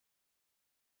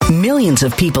Millions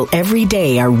of people every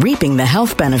day are reaping the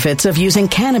health benefits of using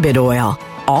cannabis oil,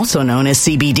 also known as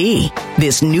CBD.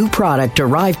 This new product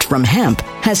derived from hemp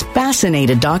has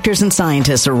fascinated doctors and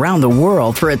scientists around the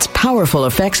world for its powerful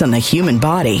effects on the human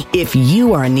body. If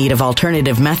you are in need of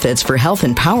alternative methods for health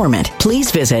empowerment, please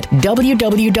visit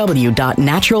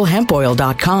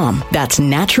www.naturalhempoil.com. That's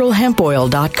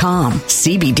naturalhempoil.com.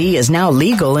 CBD is now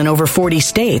legal in over 40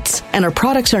 states, and our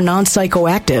products are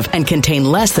non-psychoactive and contain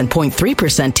less than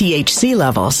 0.3% THC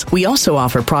levels. We also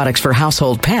offer products for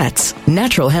household pets.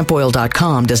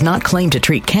 Naturalhempoil.com does not claim to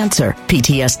treat cancer,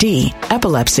 PTSD,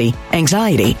 epilepsy,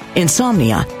 anxiety,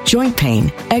 insomnia, joint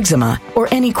pain, eczema, or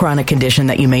any chronic condition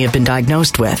that you may have been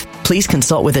diagnosed with. Please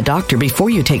consult with a doctor before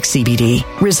you take CBD.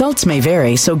 Results may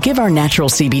vary, so give our natural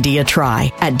CBD a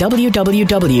try at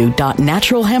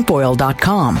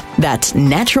www.naturalhempoil.com. That's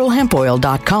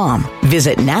naturalhempoil.com.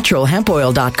 Visit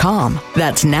naturalhempoil.com.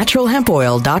 That's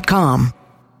naturalhempoil.com.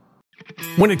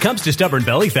 When it comes to stubborn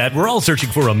belly fat, we're all searching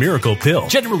for a miracle pill.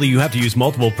 Generally, you have to use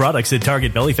multiple products that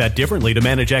target belly fat differently to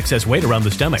manage excess weight around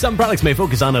the stomach. Some products may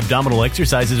focus on abdominal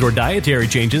exercises or dietary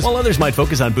changes, while others might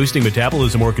focus on boosting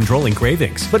metabolism or controlling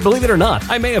cravings. But believe it or not,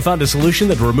 I may have found a solution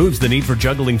that removes the need for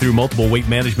juggling through multiple weight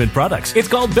management products. It's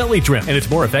called Belly Trim, and it's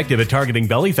more effective at targeting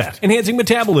belly fat, enhancing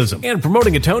metabolism, and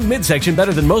promoting a toned midsection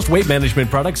better than most weight management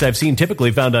products I've seen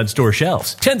typically found on store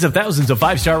shelves. Tens of thousands of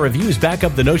 5-star reviews back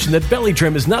up the notion that Belly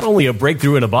Trim is not only a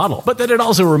breakthrough in a bottle, but that it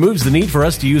also removes the need for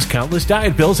us to use countless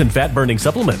diet pills and fat-burning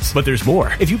supplements. But there's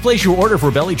more. If you place your order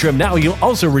for Belly Trim now, you'll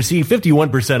also receive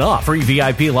 51% off, free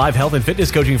VIP live health and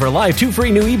fitness coaching for life, 2 free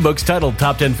new ebooks titled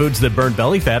Top 10 Foods That Burn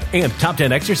Belly Fat and Top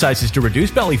 10 Exercises to Reduce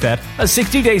Belly Fat, a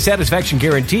 60-day satisfaction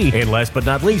guarantee, and last but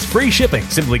not least, free shipping.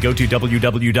 Simply go to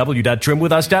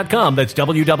www.trimwithus.com. That's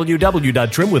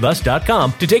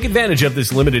www.trimwithus.com to take advantage of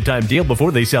this limited time deal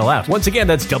before they sell out. Once again,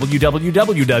 that's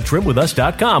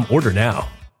www.trimwithus.com. Order now.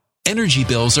 Energy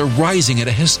bills are rising at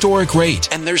a historic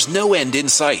rate, and there's no end in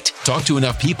sight. Talk to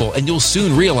enough people, and you'll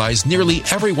soon realize nearly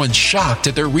everyone's shocked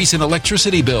at their recent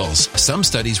electricity bills. Some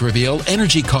studies reveal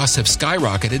energy costs have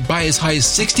skyrocketed by as high as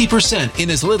 60%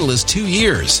 in as little as 2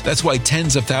 years. That's why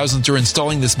tens of thousands are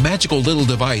installing this magical little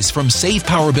device from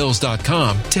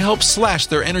SavePowerBills.com to help slash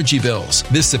their energy bills.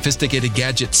 This sophisticated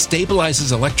gadget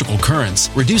stabilizes electrical currents,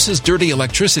 reduces dirty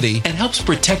electricity, and helps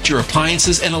protect your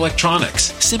appliances and electronics.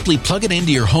 Simply plug it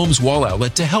into your home's wall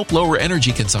outlet to help lower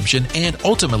energy consumption and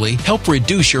ultimately help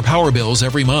reduce your power bills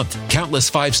every month.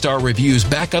 Countless 5-star reviews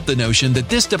back up the notion that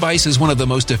this device is one of the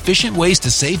most efficient ways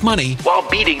to save money while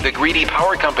beating the greedy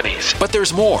power companies. But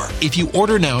there's more. If you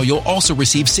order now, you'll also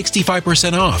receive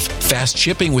 65% off, fast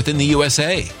shipping within the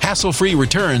USA, hassle-free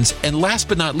returns, and last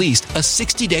but not least, a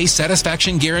 60-day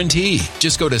satisfaction guarantee.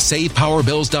 Just go to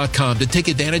SavePowerBills.com to take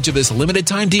advantage of this limited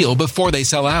time deal before they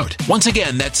sell out. Once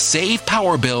again, that's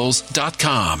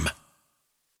SavePowerBills.com.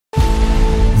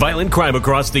 Violent crime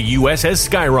across the U.S. has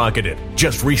skyrocketed.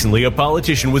 Just recently, a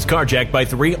politician was carjacked by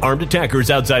 3 armed attackers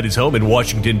outside his home in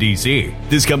Washington, D.C.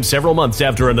 This comes several months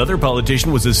after another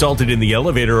politician was assaulted in the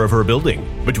elevator of her building.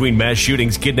 Between mass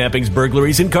shootings, kidnappings,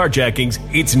 burglaries, and carjackings,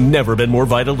 it's never been more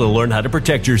vital to learn how to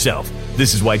protect yourself.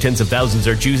 This is why tens of thousands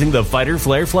are choosing the Fighter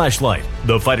Flare flashlight.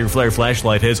 The Fighter Flare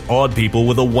flashlight has awed people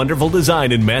with a wonderful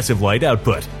design and massive light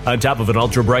output. On top of an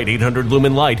ultra-bright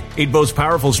 800-lumen light, it boasts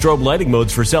powerful strobe lighting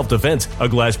modes for self-defense, a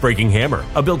glass-breaking hammer,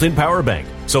 a built-in power bank,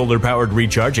 solar-powered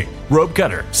recharging, rope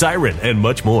cutter, siren, and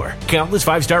much more. Countless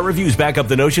 5-star reviews back up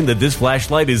the notion that this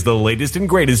flashlight is the latest and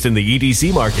greatest in the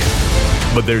EDC market.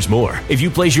 But there's more. If you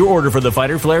place your order for the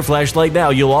Fighter Flare flashlight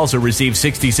now, you'll also receive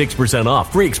 66%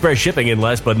 off, free express shipping, and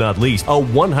last but not least, a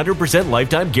 100%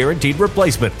 lifetime guaranteed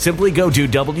replacement. Simply go to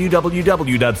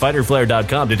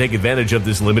www.fighterflare.com to take advantage of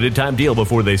this limited time deal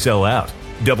before they sell out.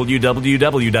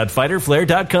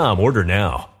 www.fighterflare.com. Order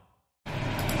now.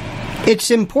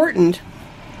 It's important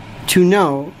to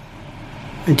know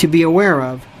and to be aware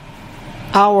of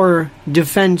our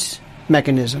defense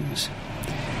mechanisms.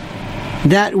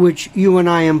 That which you and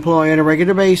I employ on a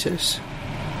regular basis,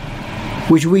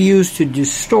 which we use to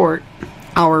distort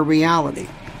our reality.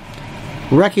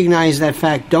 Recognize that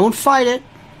fact. Don't fight it.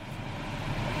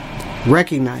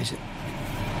 Recognize it.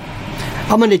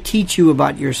 I'm going to teach you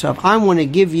about yourself. I want to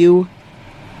give you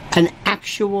an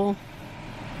actual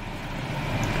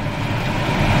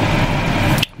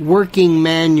working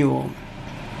manual,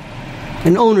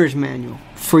 an owner's manual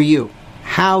for you.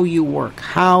 How you work,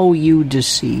 how you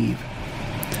deceive.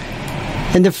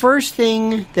 And the first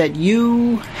thing that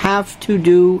you have to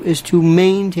do is to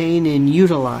maintain and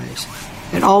utilize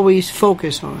and always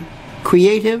focus on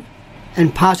creative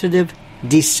and positive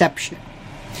deception.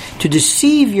 To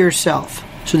deceive yourself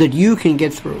so that you can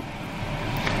get through.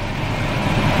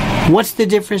 What's the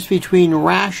difference between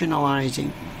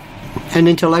rationalizing and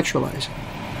intellectualizing?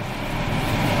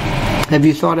 Have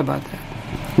you thought about that?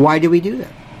 Why do we do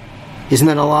that? Isn't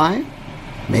that a lie?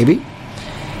 Maybe.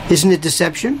 Isn't it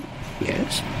deception?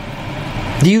 Yes.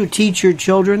 Do you teach your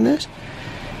children this?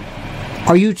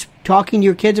 Are you talking to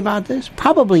your kids about this?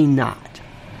 Probably not.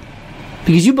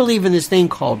 Because you believe in this thing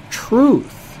called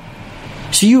truth.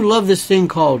 So you love this thing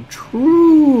called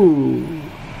truth.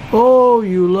 Oh,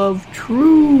 you love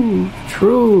truth,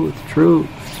 truth, truth,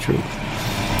 truth.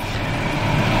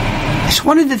 It's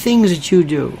one of the things that you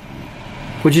do,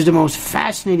 which is the most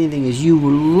fascinating thing, is you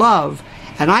love,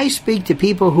 and I speak to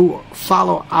people who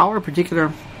follow our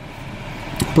particular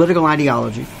political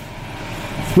ideology.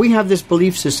 We have this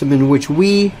belief system in which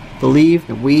we believe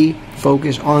and we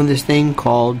focus on this thing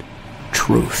called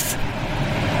truth.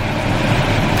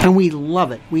 And we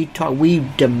love it. We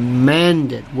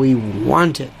demand it. We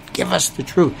want it. Give us the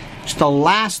truth. It's the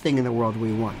last thing in the world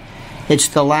we want. It's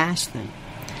the last thing.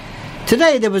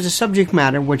 Today there was a subject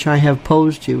matter which I have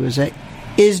posed to you,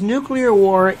 is nuclear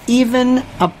war even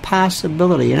a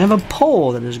possibility? And I have a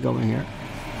poll that is going here.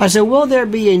 I said, will there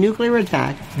be a nuclear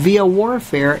attack via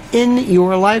warfare in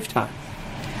your lifetime?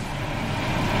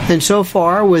 And so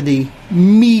far, with the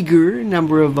meager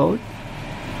number of votes,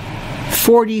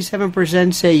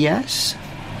 47% say yes,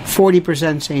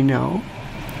 40% say no,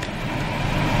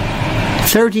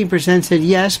 13% said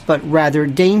yes, but rather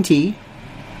dainty,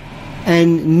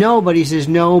 and nobody says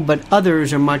no, but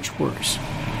others are much worse.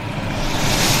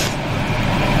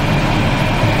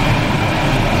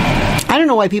 I don't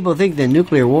know why people think that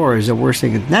nuclear war is the worst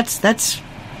thing. That's.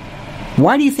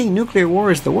 Why do you think nuclear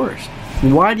war is the worst?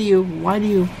 Why do you?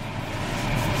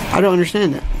 I don't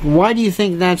understand that. Why do you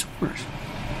think that's worse?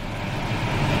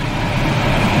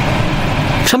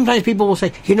 Sometimes people will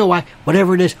say, you know why?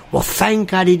 Whatever it is, well, thank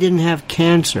God he didn't have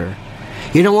cancer.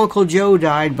 You know, Uncle Joe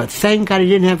died, but thank God he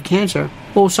didn't have cancer.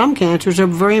 Well, some cancers are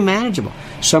very manageable.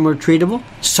 Some are treatable.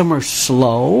 Some are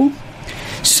slow.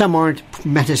 Some aren't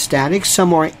metastatic.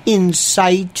 Some are in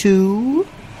situ.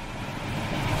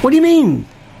 What do you mean?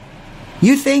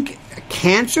 You think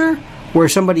cancer, where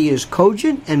somebody is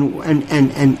cogent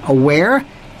and aware,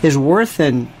 is worse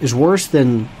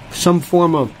than some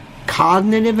form of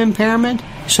cognitive impairment,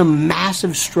 some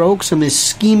massive stroke, some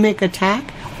ischemic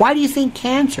attack? Why do you think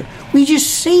cancer? We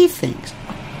just say things.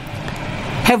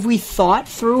 Have we thought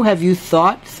through? Have you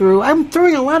thought through? I'm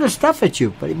throwing a lot of stuff at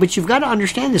you, but you've got to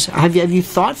understand this. Have you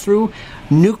thought through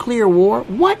nuclear war?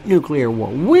 What nuclear war?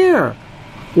 Where?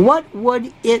 What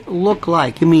would it look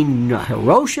like? You mean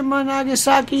Hiroshima,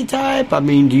 Nagasaki type? I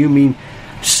mean, do you mean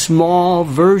small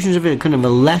versions of it, kind of a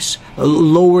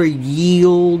lower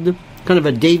yield, kind of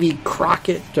a Davy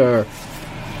Crockett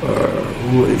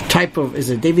type of, is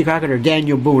it Davy Crockett or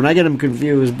Daniel Boone? I get them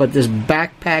confused, but this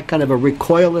backpack, kind of a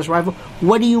recoilless rifle.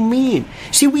 What do you mean?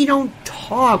 See, we don't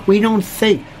talk, we don't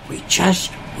think, we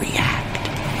just react.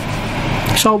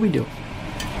 That's all we do.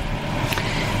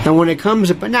 And when it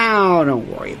comes up, no, don't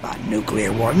worry about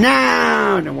nuclear war.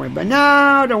 No, don't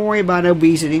worry about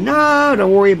obesity. No,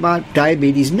 don't worry about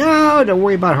diabetes. No, don't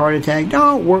worry about heart attack.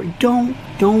 Don't worry. Don't.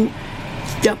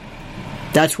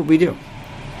 That's what we do.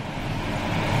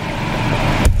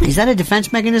 Is that a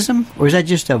defense mechanism, or is that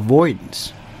just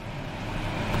avoidance?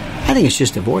 I think it's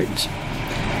just avoidance.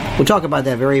 We'll talk about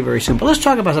that very, very simple. Let's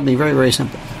talk about something very, very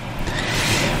simple.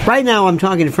 Right now, I'm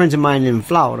talking to friends of mine in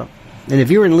Florida. And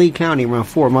if you're in Lee County around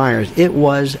Fort Myers, it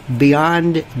was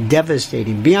beyond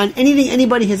devastating, beyond anything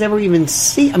anybody has ever even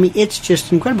seen. I mean, it's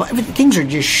just incredible. Things are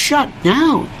just shut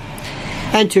down.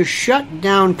 And to shut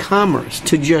down commerce,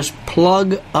 to just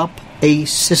plug up a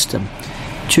system,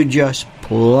 to just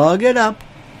plug it up,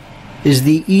 is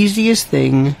the easiest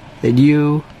thing that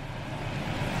you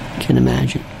can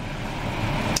imagine.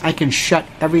 I can shut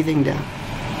everything down.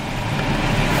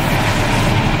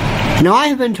 Now, I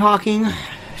have been talking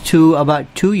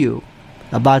to you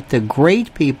about the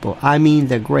great people, I mean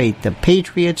the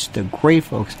patriots, the great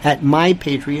folks at My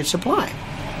Patriot Supply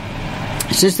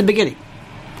since the beginning.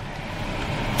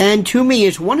 And to me,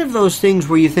 it's one of those things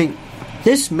where you think,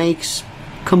 this makes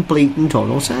complete and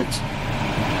total sense.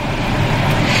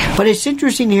 But it's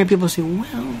interesting to hear people say,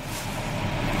 well,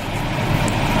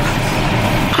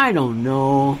 I don't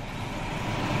know.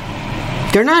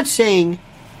 They're not saying,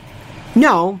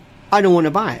 no, I don't want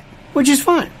to buy it, which is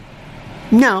fine.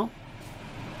 No.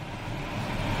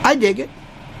 I dig it.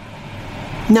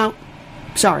 No.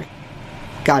 Sorry.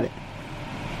 Got it.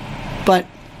 But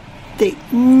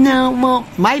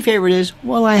my favorite is,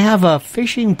 well, I have a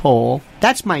fishing pole.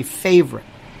 That's my favorite.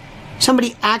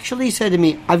 Somebody actually said to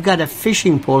me, I've got a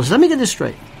fishing pole. So let me get this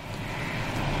straight.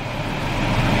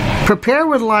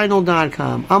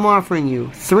 PrepareWithLionel.com. I'm offering you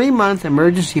 3-month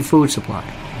emergency food supply.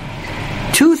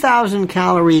 2,000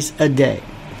 calories a day.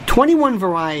 21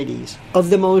 varieties of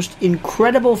the most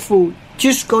incredible food.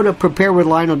 Just go to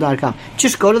PrepareWithLionel.com.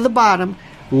 Just go to the bottom.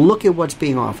 Look at what's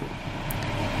being offered.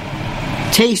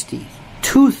 Tasty,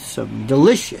 toothsome,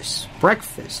 delicious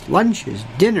breakfast, lunches,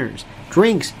 dinners,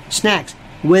 drinks, snacks,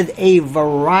 with a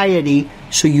variety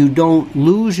so you don't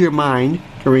lose your mind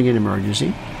during an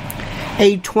emergency.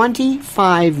 A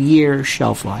 25-year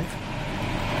shelf life.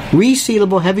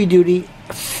 Resealable heavy-duty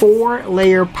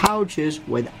 4-layer pouches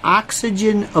with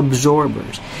oxygen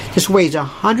absorbers. This weighs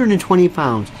 120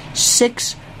 pounds.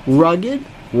 6 rugged,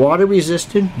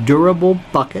 water-resistant, durable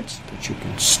buckets that you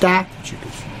can stack, that you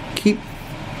can keep.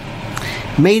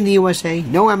 Made in the USA.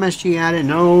 No MSG added.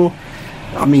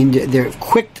 They're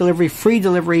quick delivery, free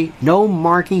delivery, no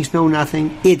markings, no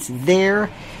nothing. It's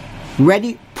there,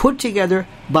 ready, put together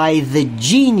by the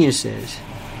geniuses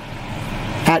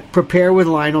at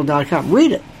PrepareWithLionel.com.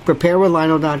 Read it,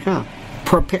 PrepareWithLionel.com.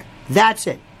 That's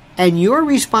it. And your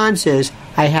response is,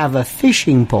 I have a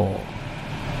fishing pole.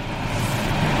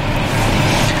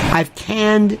 I've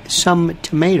canned some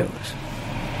tomatoes.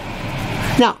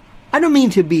 Now, I don't mean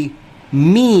to be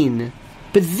mean,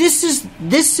 but this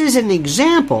is an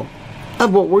example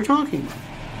of what we're talking about.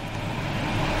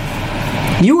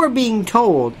 You are being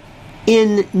told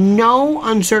in no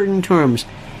uncertain terms,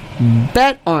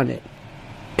 bet on it.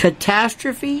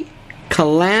 Catastrophe,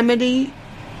 calamity,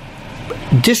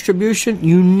 distribution,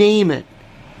 you name it.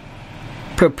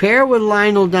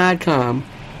 PrepareWithLionel.com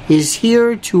is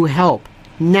here to help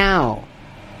now,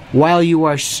 while you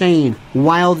are sane,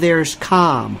 while there's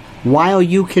calm, while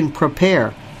you can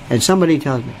prepare. And somebody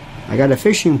tells me, I got a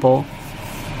fishing pole.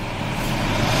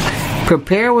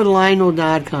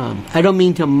 PrepareWithLionel.com. I don't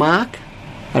mean to mock.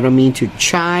 I don't mean to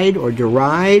chide or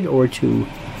deride or to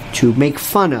make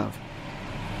fun of.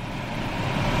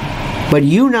 But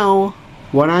you know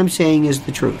what I'm saying is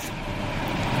the truth.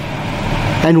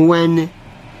 And when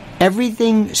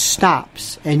everything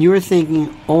stops and you're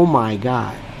thinking, oh my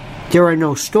God, there are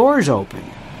no stores open.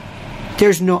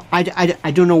 There's no, I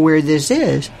don't know where this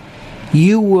is.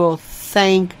 You will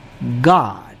thank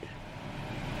God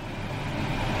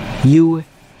you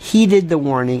heeded the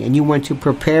warning and you went to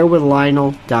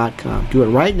PrepareWithLionel.com. Do it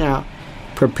right now.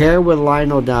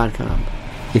 PrepareWithLionel.com.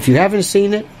 If you haven't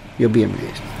seen it, you'll be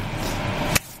amazed.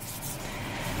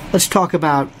 Let's talk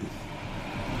about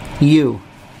you.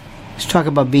 Let's talk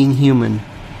about being human.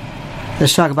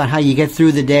 Let's talk about how you get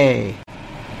through the day.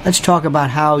 Let's talk about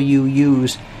how you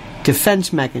use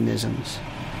defense mechanisms.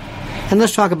 And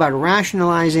let's talk about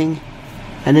rationalizing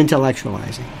and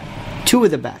intellectualizing. Two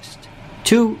of the best.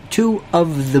 Two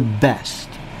of the best.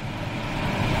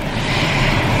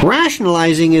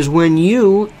 Rationalizing is when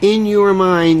you, in your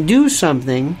mind, do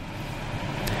something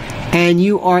and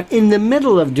you are in the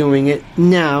middle of doing it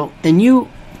now, and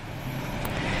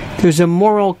there's a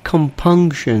moral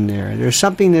compunction there. There's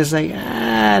something that's like,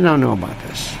 I don't know about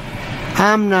this.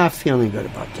 I'm not feeling good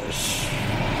about this.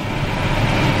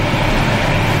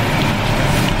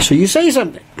 So you say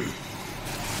something.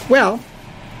 Well,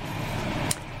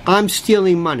 I'm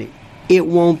stealing money. It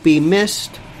won't be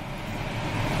missed.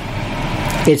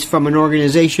 It's from an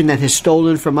organization that has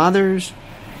stolen from others.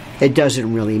 It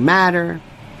doesn't really matter.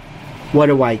 What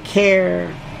do I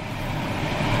care?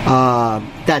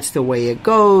 That's the way it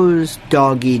goes.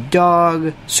 Dog eat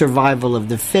dog. Survival of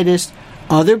the fittest.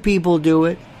 Other people do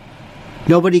it.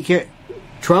 Nobody cares.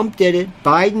 Trump did it.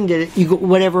 Biden did it. You go,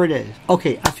 whatever it is.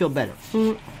 Okay, I feel better.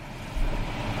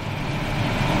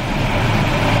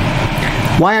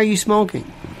 Why are you smoking?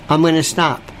 I'm going to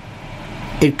stop.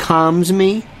 It calms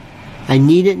me. I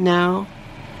need it now.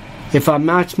 If I'm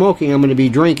not smoking, I'm going to be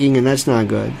drinking, and that's not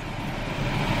good.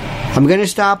 I'm going to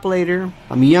stop later.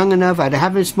 I'm young enough. I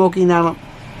haven't been smoking that long.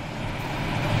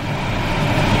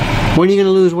 When are you going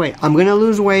to lose weight? I'm going to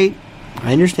lose weight.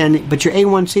 I understand it. But your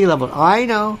A1C level, I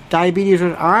know. Diabetes,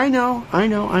 I know.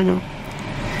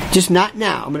 Just not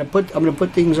now. I'm going to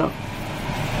put things up.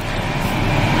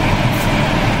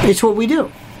 It's what we do.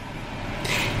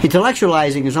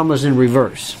 Intellectualizing is almost in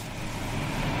reverse.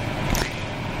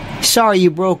 Sorry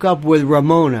you broke up with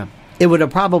Ramona. It would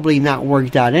have probably not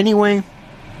worked out anyway.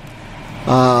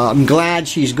 I'm glad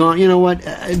she's gone. You know what?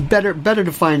 Better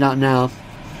to find out now.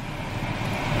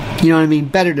 You know what I mean?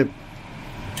 Better to...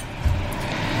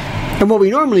 And what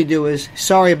we normally do is,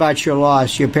 sorry about your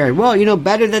loss, your parent. Well, you know,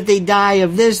 better that they die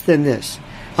of this than this.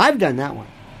 I've done that one.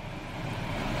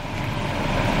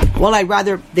 Well, I'd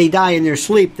rather they die in their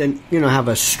sleep than, have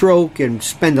a stroke and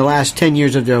spend the last 10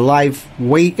 years of their life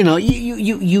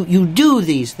you do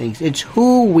these things. It's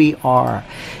who we are.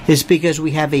 It's because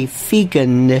we have a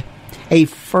fecund, a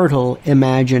fertile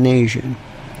imagination.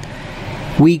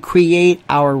 We create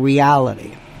our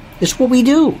reality. It's what we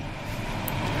do.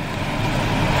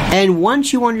 And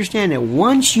once you understand it,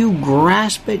 once you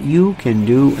grasp it, you can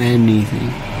do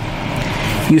anything.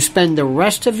 You spend the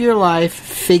rest of your life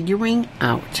figuring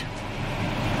out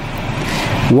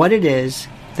what it is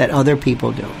that other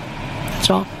people do. That's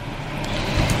all.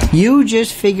 You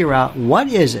just figure out what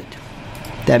is it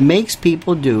that makes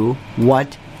people do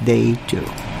what they do.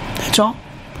 That's all.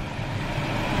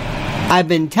 I've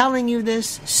been telling you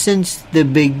this since the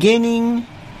beginning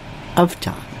of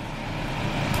time.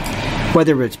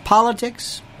 Whether it's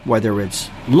politics, whether it's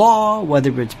law,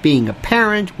 whether it's being a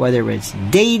parent, whether it's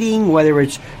dating, whether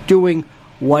it's doing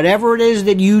whatever it is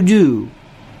that you do,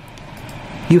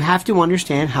 you have to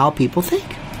understand how people think.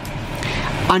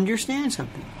 Understand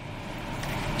something.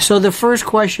 So the first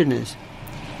question is,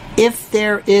 if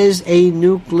there is a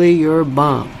nuclear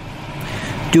bomb,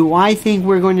 do I think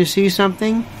we're going to see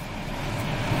something?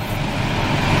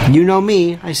 You know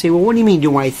me, I say, well, what do you mean?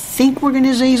 Do I think we're going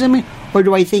to see something? Or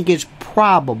do I think it's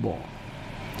probable?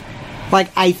 Like,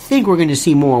 I think we're going to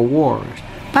see more wars.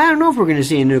 But I don't know if we're going to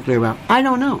see a nuclear bomb. I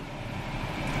don't know.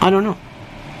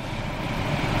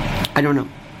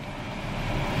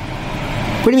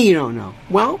 What do you mean you don't know?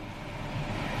 Well,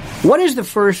 what is the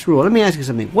first rule? Let me ask you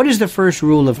something. What is the first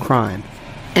rule of crime?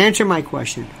 Answer my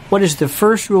question. What is the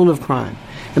first rule of crime?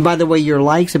 And by the way, your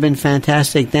likes have been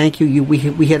fantastic. Thank you. We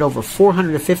hit over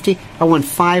 450. I want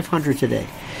 500 today.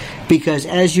 Because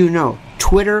as you know,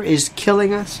 Twitter is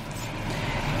killing us.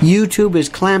 YouTube is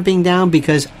clamping down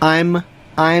because I'm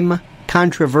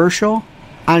controversial.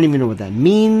 I don't even know what that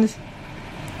means.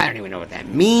 I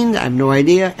have no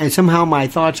idea. And somehow my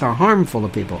thoughts are harmful to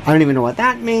people. I don't even know what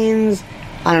that means.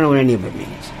 I don't know what any of it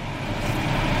means.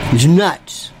 It's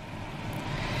nuts.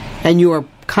 And your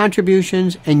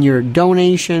contributions and your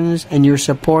donations and your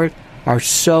support are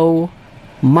so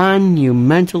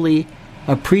monumentally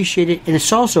appreciated. And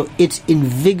it's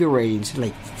invigorating. It's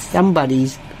like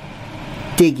somebody's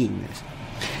digging this.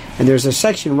 And there's a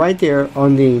section right there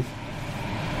on the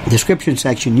description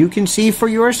section you can see for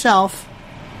yourself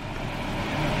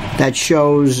that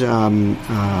shows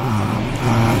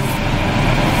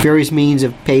various means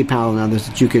of PayPal and others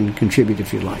that you can contribute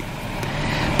if you'd like.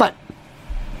 But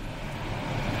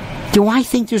do I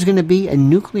think there's going to be a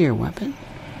nuclear weapon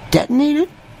detonated?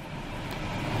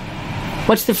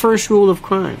 What's the first rule of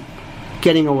crime?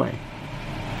 Getting away.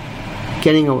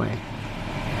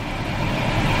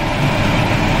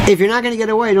 If you're not going to get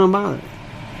away, don't bother.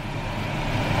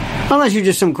 Unless you're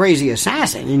just some crazy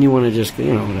assassin and you want to just,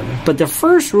 whatever. But the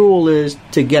first rule is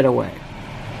to get away.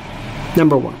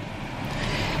 Number one.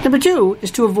 Number two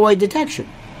is to avoid detection.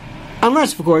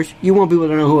 Unless, of course, you want people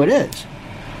to know who it is.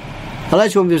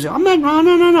 Unless you want people to say,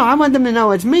 no, I want them to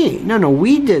know it's me. No,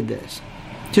 we did this.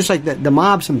 Just like the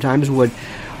mob sometimes would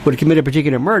commit a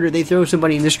particular murder. They throw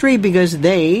somebody in the street because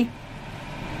they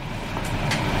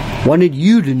wanted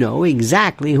you to know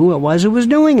exactly who it was who was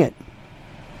doing it.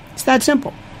 It's that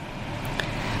simple.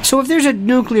 So if there's a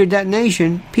nuclear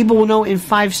detonation, people will know in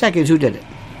 5 seconds who did it.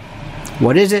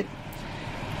 What is it?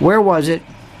 Where was it?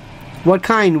 What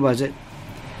kind was it?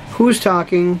 Who's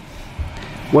talking?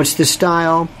 What's the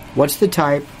style? What's the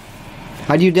type?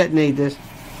 How do you detonate this?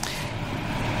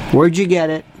 Where'd you get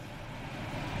it?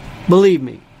 Believe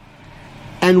me.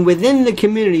 And within the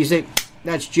community, you say,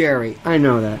 that's Jerry. I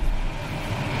know that.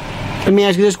 Let me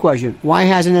ask you this question. Why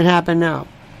hasn't it happened now?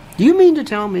 Do you mean to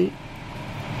tell me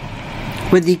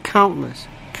with the countless,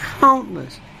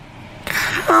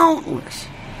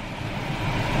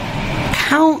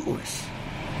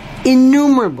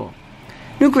 innumerable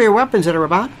nuclear weapons that are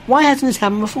about, why hasn't this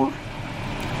happened before?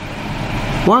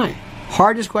 Why?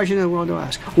 Hardest question in the world to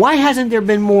ask. Why hasn't there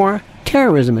been more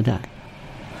terrorism attack?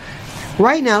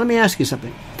 Right now, let me ask you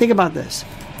something. Think about this.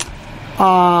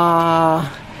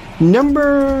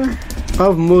 Number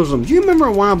of Muslims. Do you remember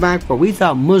a while back where we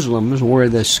thought Muslims were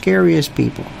the scariest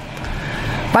people?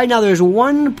 Right now, there's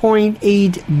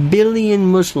 1.8 billion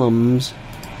Muslims.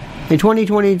 In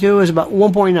 2022, is about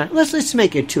 1.9. Let's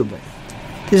make it 2 billion.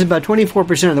 This is about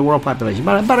 24% of the world population,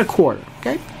 about a quarter.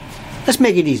 Okay, let's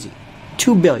make it easy.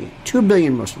 2 billion. 2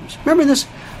 billion Muslims. Remember this?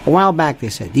 A while back, they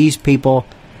said these people,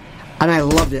 and I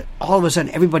loved it. All of a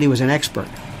sudden, everybody was an expert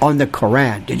on the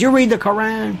Quran. Did you read the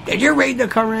Quran? Well,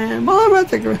 I read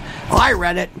the Quran. Oh, I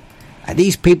read it.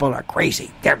 These people are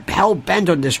crazy. They're hell-bent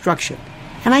on destruction.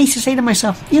 And I used to say to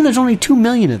myself, there's only 2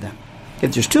 million of them.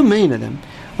 If there's 2 million of them,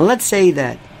 let's say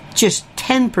that just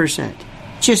 10%,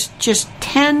 just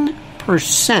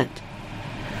 10%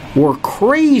 were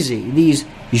crazy, these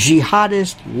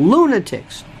jihadist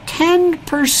lunatics.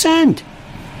 10%.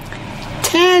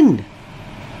 10.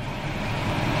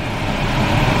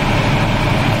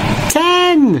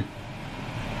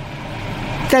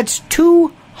 That's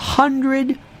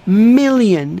 200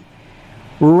 million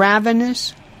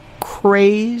ravenous,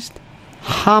 crazed,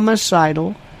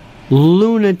 homicidal,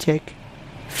 lunatic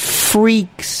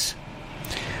freaks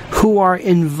who are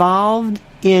involved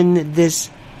in this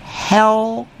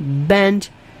hell-bent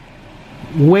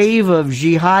wave of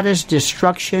jihadist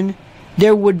destruction.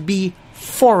 There would be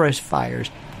forest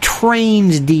fires,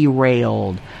 trains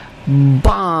derailed,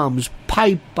 bombs,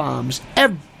 pipe bombs,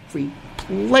 every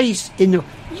place in the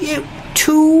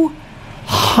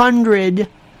 200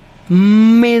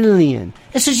 million.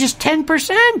 This is just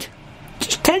 10%.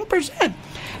 Just 10%.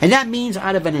 And that means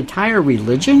out of an entire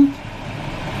religion,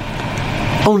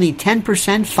 only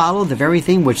 10% follow the very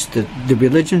thing which the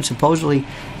religion supposedly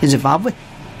is involved with.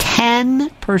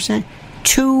 10%.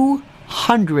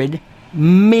 200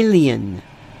 million.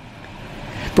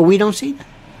 But we don't see that.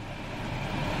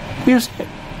 We don't see it.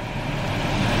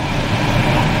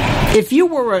 If you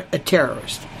were a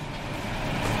terrorist,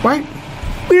 right?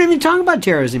 We don't even talk about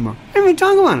terrorists anymore. We don't even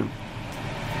talk about them.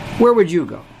 Where would you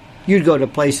go? You'd go to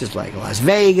places like Las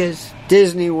Vegas,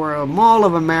 Disney World, Mall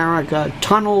of America,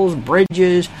 tunnels,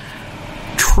 bridges,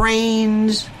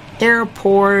 trains,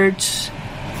 airports,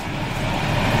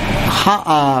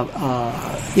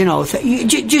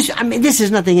 this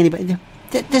is nothing anybody.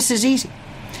 This is easy.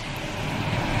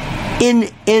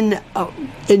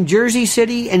 In Jersey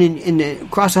City and in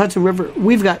across the Hudson River,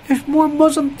 there's more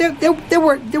Muslim. There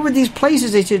were these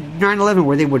places, they said 9/11,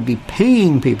 where they would be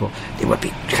paying people. They would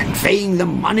be conveying the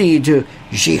money to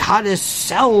jihadist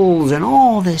cells and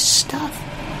all this stuff.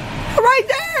 Right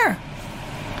there.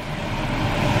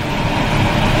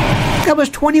 That was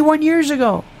 21 years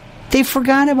ago. They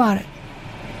forgot about it.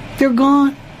 They're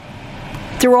gone.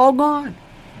 They're all gone.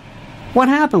 What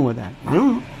happened with that? I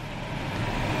don't know.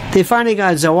 They finally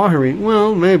got Zawahiri.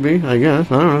 Well, maybe, I guess.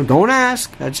 I don't know. Don't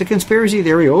ask. That's a conspiracy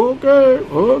theory.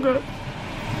 Okay.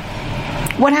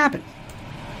 What happened?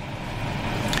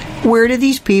 Where did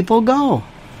these people go?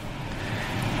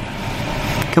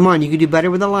 Come on, you can do better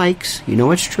with the likes. You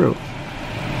know it's true.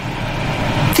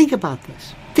 Think about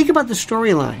this. Think about the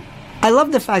storyline. I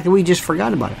love the fact that we just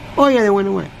forgot about it. Oh, yeah, they went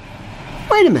away.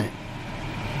 Wait a minute.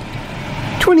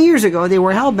 20 years ago, they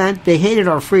were hell-bent. They hated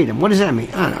our freedom. What does that mean?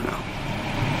 I don't know.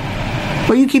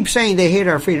 Well, you keep saying they hate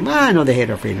our freedom. I know they hate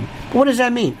our freedom. But what does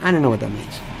that mean? I don't know what that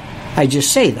means. I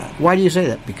just say that. Why do you say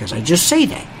that? Because I just say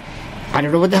that. I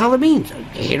don't know what the hell it means.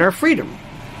 They hate our freedom.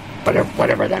 But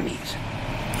whatever that means.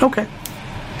 Okay.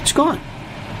 It's gone.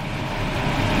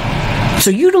 So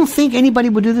you don't think anybody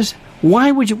would do this?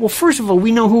 Why would you? Well, first of all,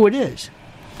 we know who it is.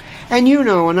 And you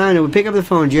know, and I know. We pick up the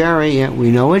phone, Jerry. Yeah,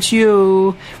 we know it's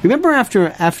you. Remember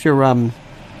after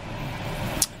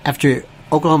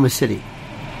Oklahoma City,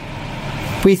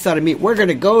 we thought, we're going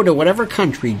to go to whatever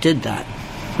country did that.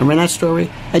 Remember that story?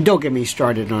 And don't get me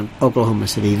started on Oklahoma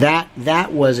City.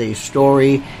 That was a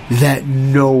story that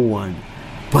no one,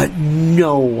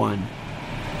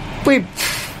 we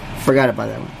forgot about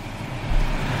that one.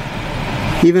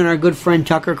 Even our good friend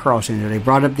Tucker Carlson, they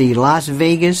brought up the Las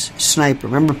Vegas sniper.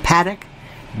 Remember Paddock?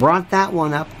 Brought that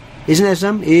one up. Isn't that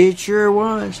something? It sure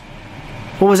was.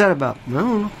 What was that about? I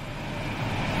don't know.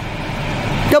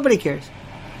 Nobody cares.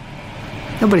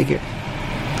 Nobody cares.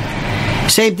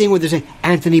 Same thing with this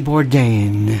Anthony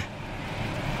Bourdain.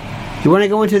 You want to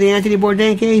go into the Anthony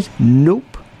Bourdain case?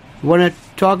 Nope. You want to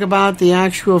talk about the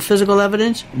actual physical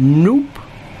evidence? Nope.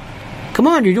 Come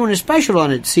on, you're doing a special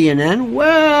on it, CNN.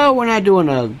 Well, we're not doing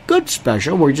a good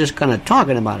special. We're just kind of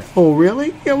talking about it. Oh,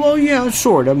 really? Yeah, well, yeah,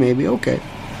 sort of, maybe. Okay.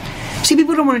 See,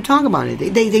 people don't want to talk about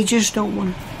it. They just don't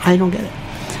want to. I don't get it.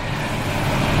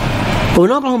 But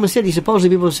in Oklahoma City,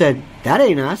 supposedly people said, that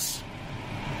ain't us.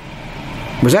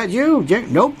 Was that you?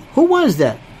 Nope. Who was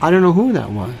that? I don't know who that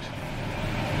was.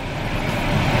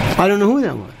 I don't know who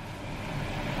that was.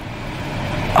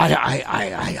 I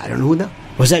don't know who that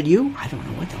was. Was that you? I don't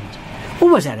know what that was.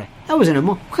 What was that? That was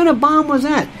what kind of bomb was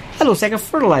that? That looks like a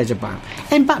fertilizer bomb.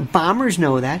 And bombers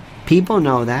know that. People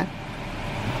know that.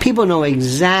 People know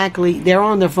exactly. They're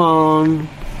on the phone.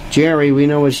 Jerry, we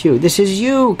know it's you. This is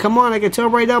you. Come on, I can tell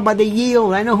right now by the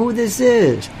yield. I know who this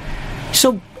is.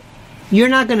 So, you're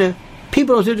not going to...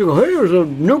 People don't sit there and go, hey, there's a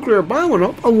nuclear bomb went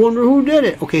up. I wonder who did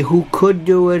it. Okay, who could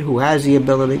do it? Who has the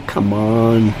ability? Come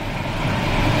on.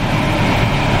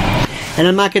 And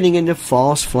I'm not getting into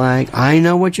false flag. I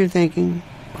know what you're thinking.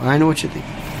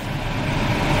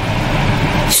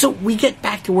 So we get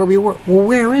back to where we were. Well,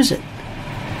 where is it?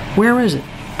 Where is it?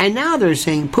 And now they're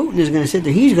saying Putin is going to sit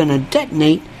there. He's going to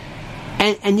detonate.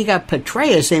 And you got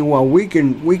Petraeus saying, well, we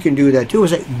can do that too.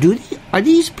 It's like, are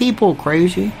these people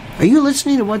crazy? Are you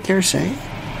listening to what they're saying?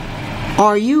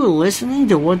 Are you listening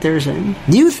to what they're saying?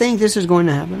 Do you think this is going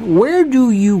to happen? Where do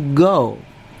you go?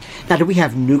 Now, do we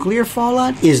have nuclear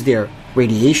fallout? Is there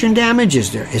radiation damage?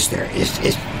 Does that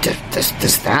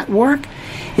work?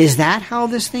 Is that how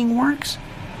this thing works?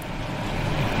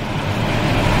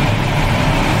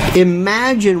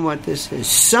 Imagine what this is.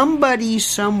 Somebody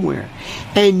somewhere,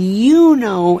 and you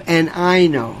know and I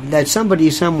know that somebody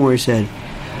somewhere said,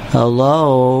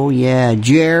 hello, yeah,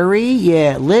 Jerry,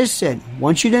 yeah, listen,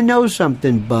 want you to know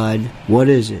something, bud. What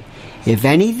is it? If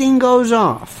anything goes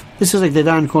off, this is like the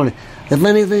Don Corner, if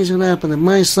anything's going to happen, if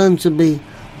my son should be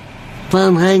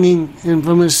found hanging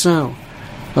from his cell,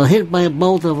 or hit by a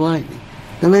bolt of lightning,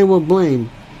 then they will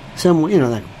blame someone,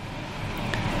 that.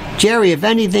 Jerry, if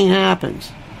anything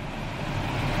happens,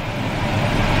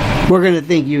 we're going to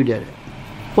think you did it.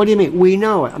 What do you mean? We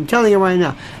know it. I'm telling you right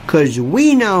now. Because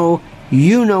we know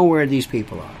you know where these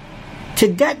people are. To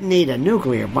detonate a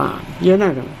nuclear bomb, you're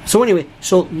not going to. So anyway,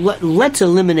 let's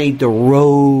eliminate the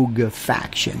rogue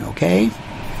faction, okay?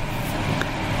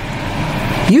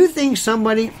 You think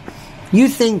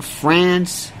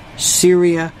France,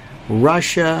 Syria,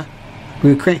 Russia,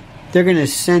 Ukraine, they're going to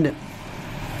send it.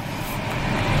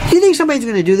 You think somebody's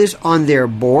going to do this on their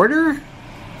border?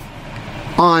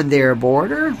 On their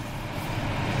border?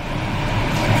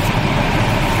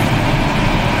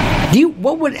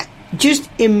 Just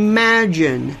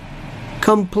imagine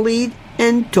complete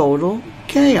and total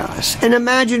chaos. And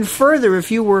imagine further if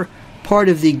you were part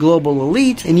of the global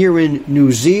elite and you're in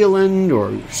New Zealand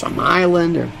or some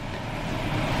island, or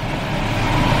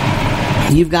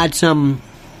you've got some,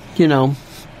 you're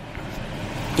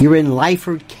in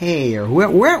Lyford Cay or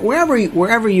wherever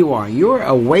you are. You're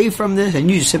away from this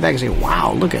and you just sit back and say,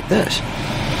 wow, look at this.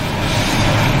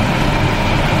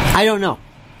 I don't know.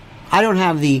 I don't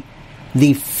have the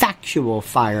factual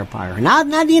firepower. Not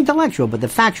the intellectual, but the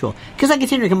factual. Because I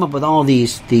continue to come up with all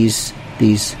these things.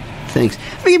 Let me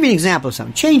give you an example of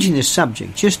something. Changing the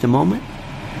subject just a moment.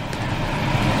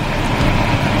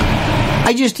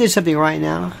 I just did something right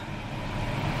now.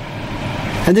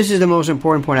 And this is the most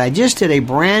important point. I just did a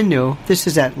brand new, this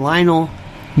is at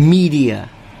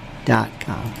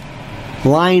LionelMedia.com.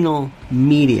 Lionel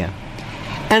Media.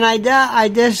 And I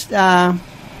just,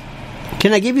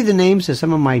 can I give you the names of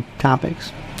some of my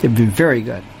topics? They've been very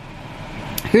good.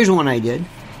 Here's one I did.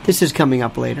 This is coming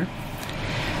up later.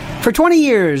 For 20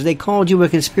 years, they called you a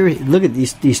conspiracy. Look at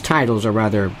these titles are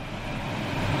rather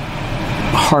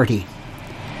hearty.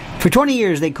 For 20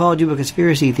 years, they called you a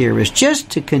conspiracy theorist just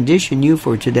to condition you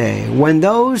for today, when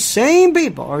those same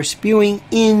people are spewing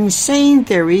insane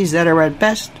theories that are at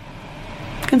best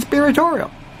conspiratorial.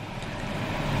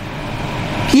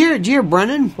 Here, dear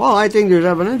Brennan, well, I think there's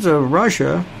evidence of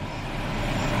Russia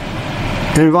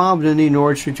involved in the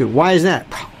Nord Stream 2. Why is that?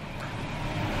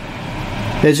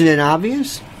 Isn't it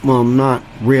obvious? Well, not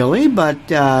really, but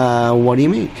what do you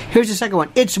mean? Here's the second one.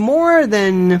 It's more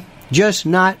than just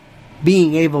not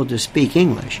being able to speak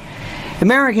English.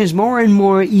 Americans more and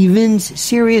more evince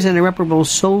serious and irreparable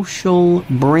social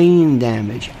brain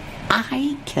damage.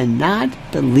 I cannot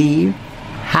believe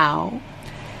how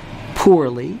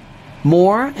poorly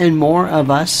more and more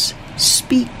of us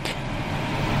speak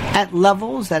at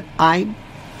levels that I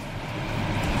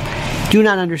do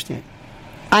not understand.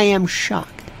 I am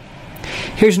shocked.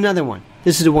 Here's another one.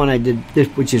 This is the one I did,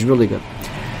 which is really good.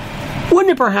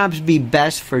 Wouldn't it perhaps be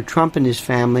best for Trump and his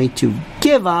family to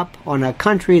give up on a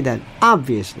country that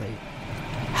obviously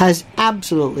has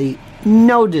absolutely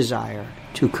no desire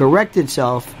to correct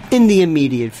itself in the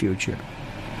immediate future?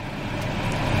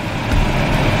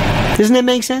 Doesn't that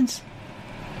make sense?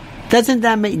 Doesn't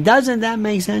that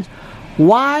make sense?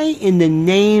 Why in the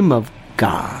name of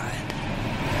God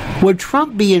would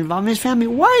Trump be involved in his family?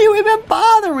 Why are you even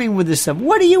bothering with this stuff?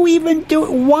 What are you even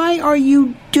doing? Why are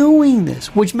you doing this?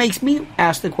 Which makes me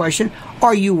ask the question,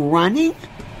 are you running?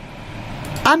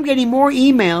 I'm getting more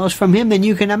emails from him than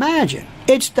you can imagine.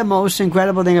 It's the most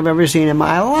incredible thing I've ever seen in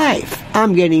my life.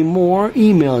 I'm getting more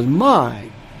emails. My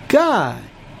God.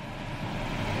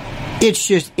 It's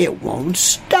just, it won't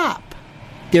stop.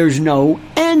 There's no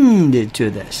end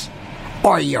to this.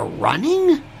 Are you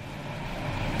running?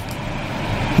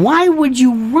 Why would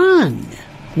you run?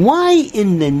 Why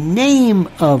in the name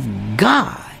of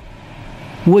God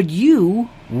would you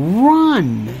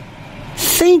run?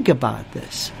 Think about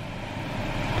this.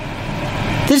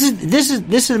 This is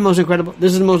the most incredible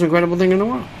thing in the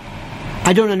world.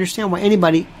 I don't understand why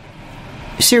anybody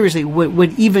seriously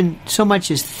would even so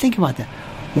much as think about that.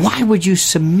 Why would you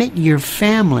submit your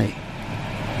family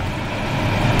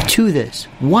to this?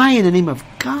 Why in the name of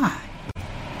God?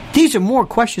 These are more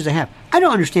questions I have. I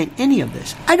don't understand any of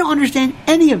this.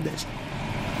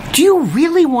 Do you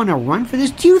really want to run for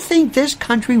this? Do you think this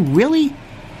country really...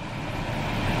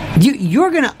 You're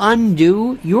going to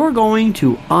undo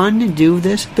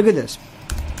this? Look at this.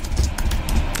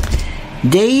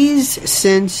 Days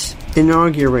since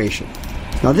inauguration.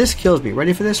 Now this kills me.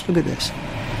 Ready for this? Look at this.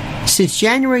 Since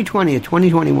January 20th,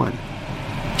 2021,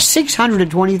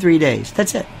 623 days.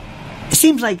 That's it. It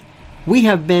seems like we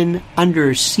have been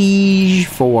under siege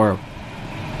for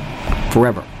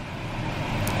forever.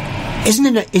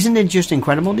 Isn't it just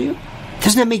incredible to you?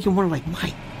 Doesn't that make you wonder, like,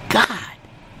 my God?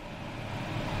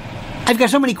 I've got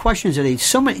so many questions today.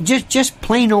 So many, just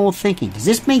plain old thinking. Does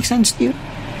this make sense to you?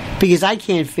 Because I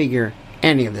can't figure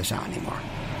any of this out anymore.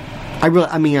 I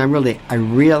really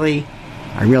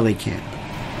can't.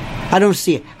 I don't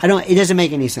see it. It doesn't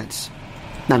make any sense.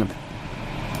 None of it.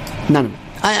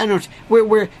 I don't.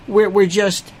 We're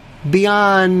just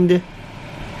beyond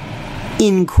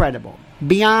incredible.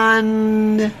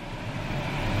 Beyond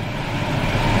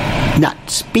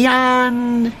nuts.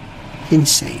 Beyond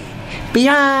insane.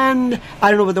 Beyond,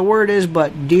 I don't know what the word is,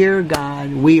 but dear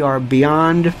God, we are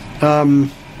beyond, well,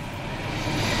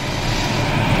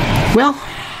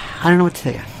 I don't know what to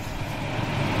tell you.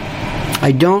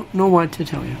 I don't know what to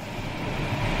tell you.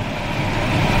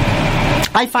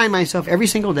 I find myself every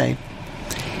single day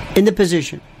in the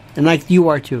position, and like you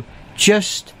are too,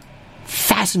 just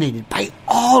fascinated by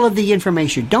all of the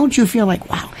information. Don't you feel like,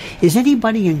 wow, is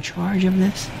anybody in charge of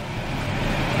this?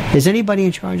 Is anybody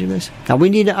in charge of this? Now we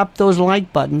need to up those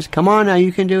like buttons. Come on now,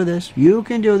 you can do this. You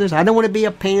can do this. I don't want to be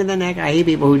a pain in the neck. I hate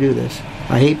people who do this.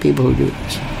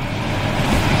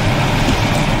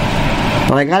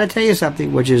 But I got to tell you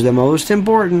something, which is the most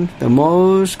important, the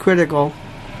most critical.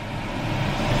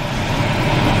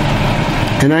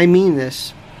 And I mean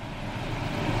this.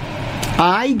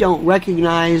 I don't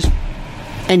recognize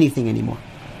anything anymore.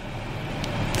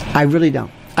 I really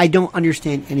don't. I don't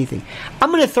understand anything. I'm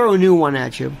going to throw a new one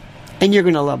at you, and you're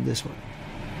going to love this one.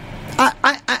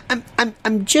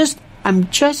 I'm just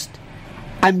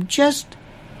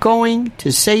going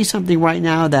to say something right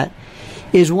now that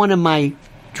is one of my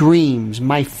dreams,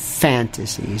 my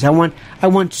fantasies. I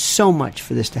want so much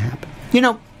for this to happen. You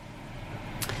know,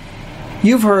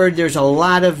 you've heard there's a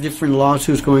lot of different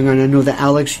lawsuits going on. I know that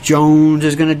Alex Jones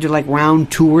is going to do like round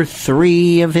 2 or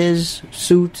 3 of his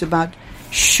suits about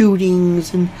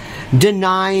shootings and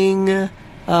denying,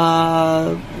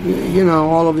 all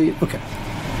of the... Okay.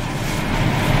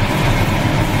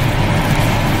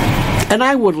 And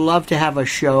I would love to have a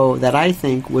show that I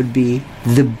think would be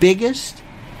the biggest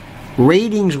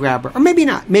ratings grabber. Or maybe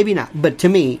not. But to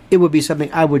me, it would be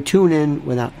something I would tune in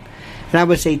without... And I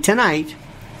would say, tonight,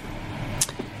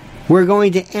 we're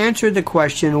going to answer the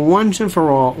question once and for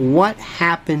all, what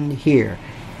happened here?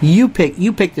 You pick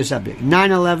the subject.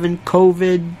 9/11,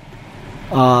 COVID,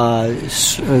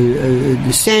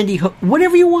 Sandy Hook,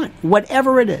 whatever you want,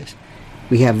 whatever it is.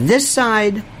 We have this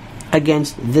side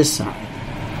against this side.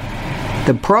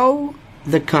 The pro,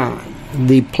 the con,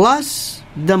 the plus,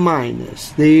 the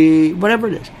minus, the whatever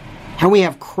it is. And we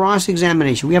have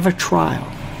cross-examination. We have a trial.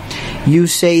 You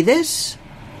say this,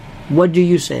 what do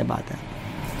you say about that?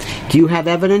 Do you have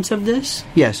evidence of this?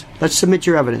 Yes. Let's submit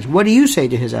your evidence. What do you say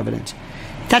to his evidence?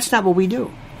 That's not what we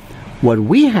do. What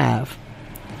we have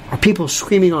are people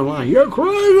screaming online, "You're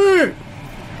crazy!"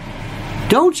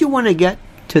 Don't you want to get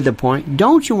to the point?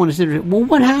 Don't you want to say, well,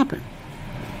 what happened?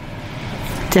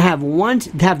 To have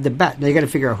the best. Now you got to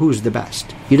figure out who's the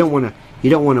best. You don't want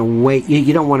to wait.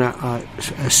 You don't want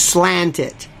to slant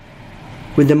it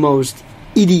with the most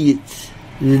idiots,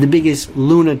 the biggest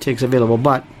lunatics available.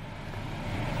 But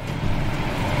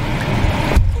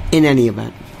in any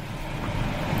event,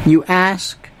 you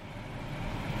ask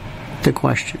the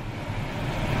question.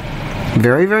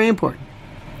 Very, very important.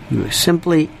 You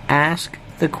simply ask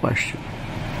the question.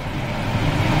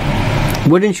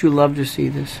 Wouldn't you love to see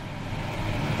this?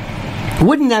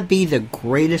 Wouldn't that be the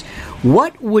greatest?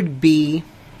 What would be?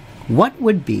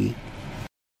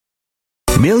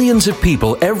 Millions of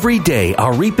people every day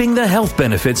are reaping the health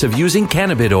benefits of using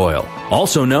cannabis oil.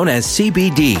 also known as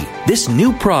CBD. This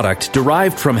new product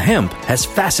derived from hemp has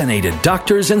fascinated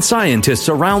doctors and scientists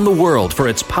around the world for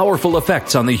its powerful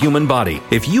effects on the human body.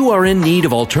 If you are in need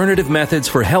of alternative methods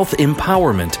for health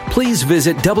empowerment, please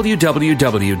visit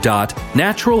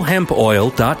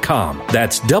www.naturalhempoil.com.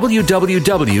 That's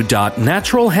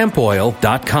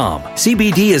www.naturalhempoil.com.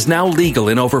 CBD is now legal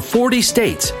in over 40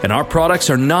 states, and our products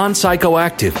are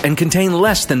non-psychoactive and contain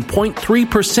less than 0.3%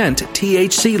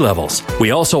 THC levels.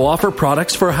 We also offer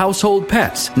products for household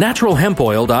pets.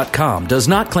 NaturalHempOil.com does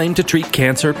not claim to treat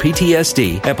cancer,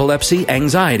 PTSD, epilepsy,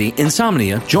 anxiety,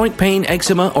 insomnia, joint pain,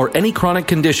 eczema, or any chronic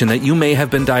condition that you may have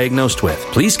been diagnosed with.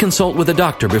 Please consult with a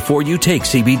doctor before you take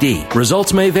CBD.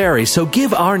 Results may vary, so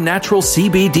give our natural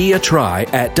CBD a try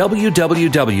at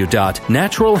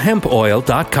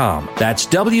www.naturalhempoil.com. That's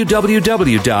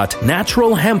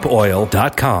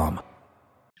www.naturalhempoil.com.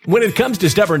 When it comes to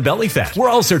stubborn belly fat, we're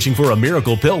all searching for a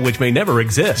miracle pill which may never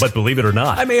exist. But believe it or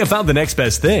not, I may have found the next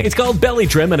best thing. It's called Belly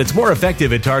Trim, and it's more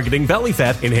effective at targeting belly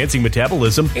fat, enhancing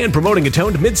metabolism, and promoting a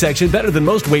toned midsection better than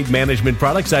most weight management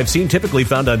products I've seen typically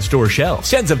found on store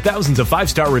shelves. Tens of thousands of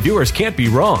 5-star reviewers can't be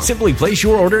wrong. Simply place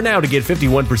your order now to get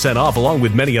 51% off along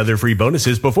with many other free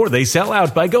bonuses before they sell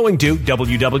out by going to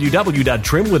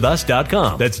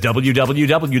www.trimwithus.com. That's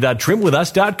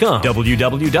www.trimwithus.com.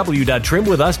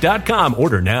 www.trimwithus.com.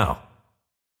 Order now.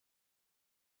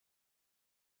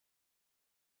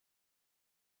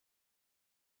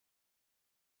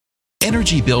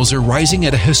 Energy bills are rising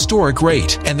at a historic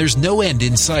rate, and there's no end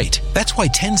in sight. That's why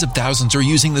tens of thousands are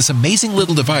using this amazing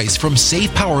little device from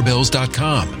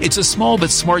SavePowerBills.com. It's a small but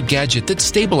smart gadget that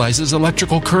stabilizes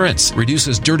electrical currents,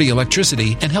 reduces dirty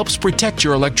electricity, and helps protect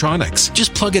your electronics.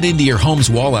 Just plug it into your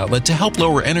home's wall outlet to help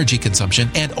lower energy consumption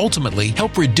and ultimately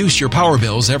help reduce your power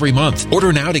bills every month.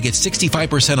 Order now to get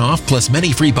 65% off plus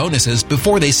many free bonuses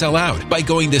before they sell out by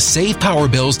going to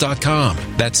SavePowerBills.com.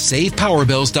 That's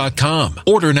SavePowerBills.com.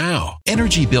 Order now.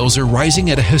 Energy bills are rising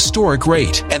at a historic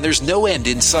rate, and there's no end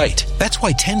in sight. That's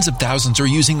why tens of thousands are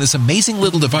using this amazing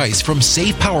little device from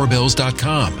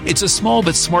SavePowerBills.com. It's a small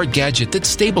but smart gadget that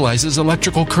stabilizes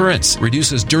electrical currents,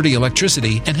 reduces dirty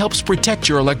electricity, and helps protect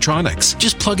your electronics.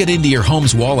 Just plug it into your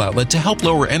home's wall outlet to help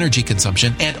lower energy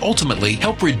consumption and ultimately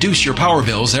help reduce your power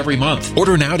bills every month.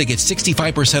 Order now to get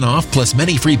 65% off plus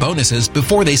many free bonuses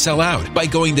before they sell out by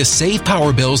going to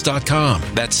SavePowerBills.com.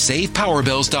 That's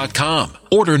SavePowerBills.com.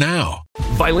 Order now.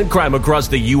 Violent crime across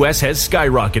the U.S. has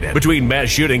skyrocketed. Between mass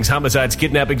shootings, homicides,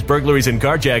 kidnappings, burglaries, and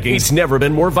carjackings, it's never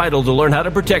been more vital to learn how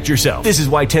to protect yourself. This is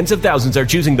why tens of thousands are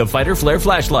choosing the Fighter Flare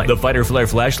flashlight. The Fighter Flare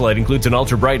flashlight includes an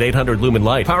ultra-bright 800 lumen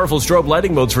light, powerful strobe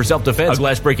lighting modes for self-defense, a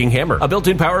glass-breaking hammer, a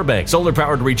built-in power bank,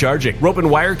 solar-powered recharging, rope and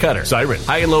wire cutter, siren,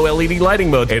 high and low LED lighting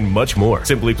mode, and much more.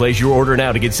 Simply place your order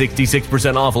now to get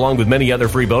 66% off along with many other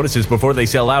free bonuses before they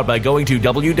sell out by going to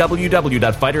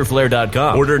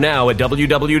www.fighterflare.com. Order now at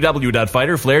www.fighterflare.com.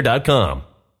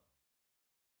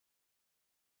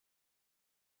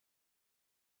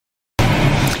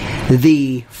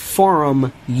 The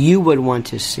forum you would want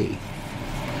to see.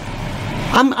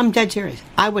 I'm dead serious.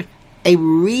 A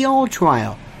real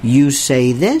trial. You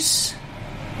say this,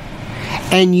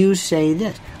 and you say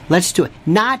this. Let's do it.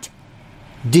 Not,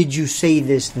 did you say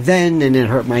this then and it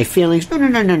hurt my feelings?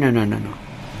 No.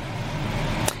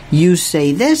 You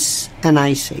say this, and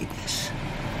I say this.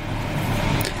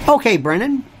 Okay,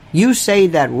 Brennan, you say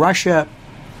that Russia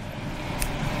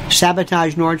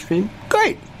sabotaged Nord Stream?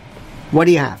 Great. What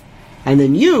do you have? And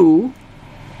then you,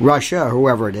 Russia, or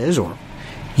whoever it is, or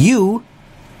you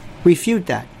refute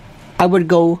that. I would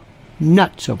go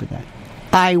nuts over that.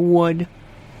 I would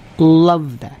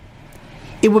love that.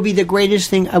 It would be the greatest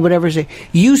thing I would ever say.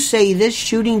 You say this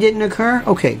shooting didn't occur?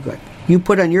 Okay, good. You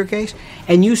put on your case,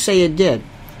 and you say it did.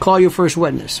 Call your first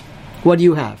witness. What do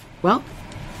you have? Well,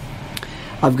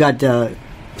 I've got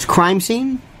crime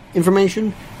scene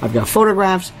information. I've got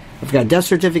photographs. I've got death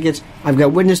certificates. I've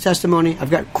got witness testimony. I've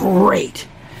got great.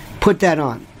 Put that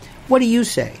on. What do you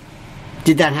say?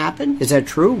 Did that happen? Is that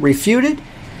true? Refute it?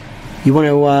 You want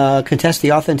to contest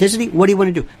the authenticity? What do you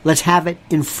want to do? Let's have it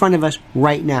in front of us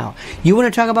right now. You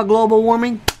want to talk about global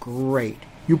warming? Great.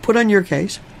 You put on your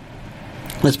case.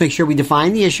 Let's make sure we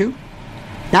define the issue.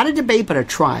 Not a debate, but a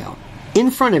trial. In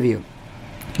front of you.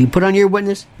 You put on your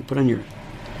witness. You put on yours.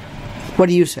 What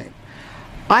do you say?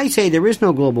 I say there is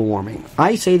no global warming.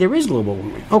 I say there is global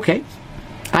warming. Okay.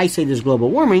 I say there's global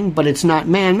warming, but it's not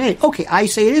man-made. Okay, I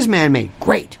say it is man-made.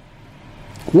 Great.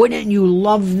 Wouldn't you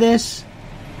love this?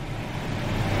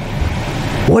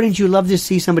 Wouldn't you love to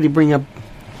see somebody bring up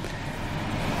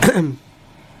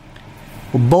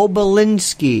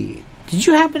Bobulinski? Did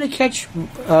you happen to catch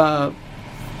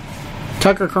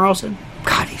Tucker Carlson?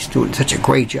 God, he's doing such a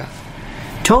great job.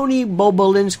 Tony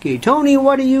Bobolinsky. Tony,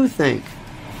 what do you think?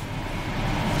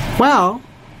 Well,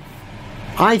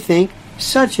 I think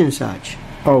such and such.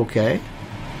 Okay.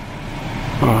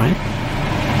 All right.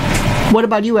 What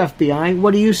about you, FBI?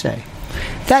 What do you say?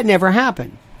 That never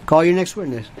happened. Call your next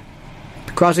witness.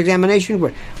 Cross-examination.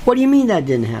 What do you mean that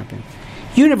didn't happen?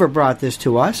 You never brought this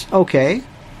to us. Okay.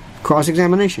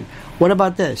 Cross-examination. What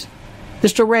about this?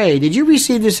 Mr. Ray, did you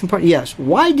receive this? Yes.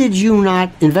 Why did you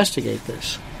not investigate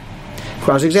this?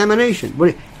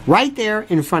 Cross-examination. Right there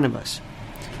in front of us.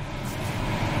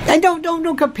 And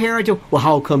don't compare it to, well,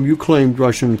 how come you claimed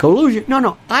Russian collusion?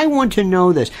 No. I want to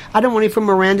know this. I don't want it from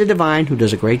Miranda Devine, who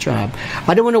does a great job.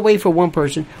 I don't want to wait for one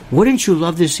person. Wouldn't you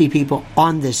love to see people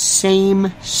on the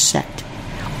same set?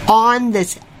 In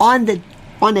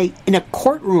a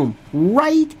courtroom,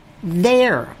 right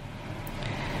there.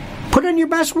 Put on your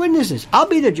best witnesses. I'll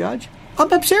be the judge.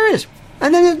 I'm serious.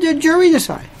 And then the jury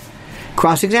decide.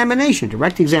 Cross-examination,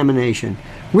 direct examination,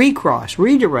 recross,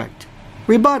 redirect,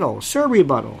 rebuttal,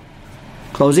 surrebuttal,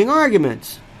 closing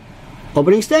arguments,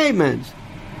 opening statements,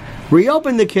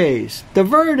 reopen the case, the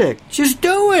verdict. Just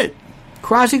do it.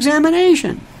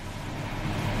 Cross-examination.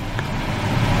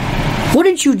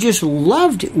 Wouldn't you just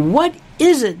love to? What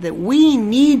is it that we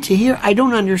need to hear? I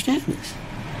don't understand this.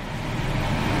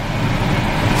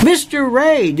 Mr.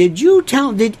 Ray, did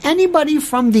anybody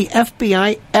from the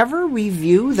FBI ever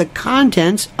review the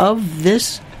contents of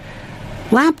this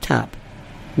laptop?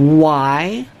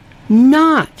 Why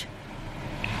not?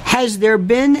 Has there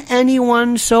been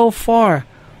anyone so far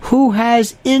who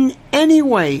has in any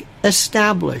way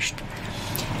established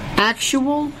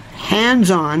actual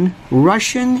hands-on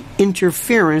Russian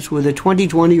interference with the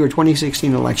 2020 or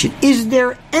 2016 election? Is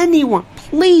there anyone?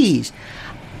 Please,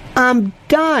 I'm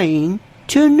dying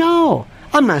to know.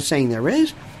 I'm not saying there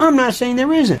is. I'm not saying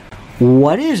there isn't.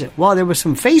 What is it? Well, there were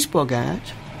some Facebook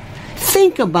ads.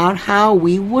 Think about how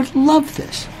we would love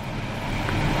this.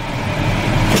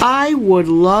 I would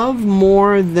love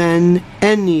more than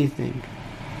anything.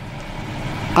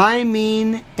 I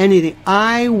mean anything.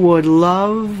 I would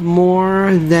love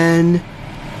more than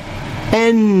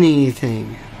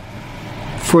anything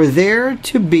for there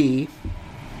to be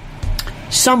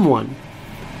someone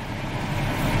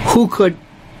who could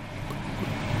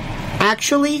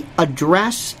actually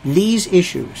address these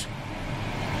issues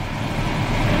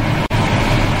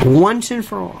once and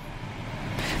for all.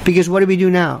 Because what do we do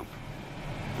now?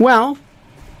 Well,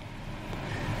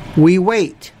 we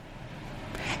wait.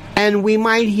 And we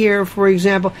might hear, for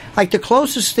example, like the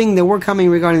closest thing that we're coming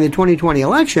regarding the 2020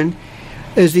 election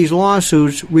is these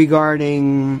lawsuits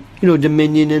regarding,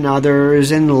 Dominion and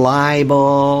others and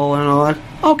libel and all that.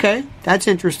 Okay, that's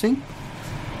interesting.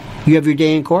 You have your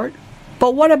day in court.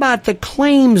 But what about the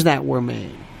claims that were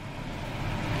made?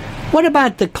 What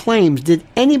about the claims? Is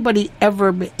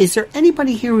there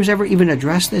anybody here who's ever even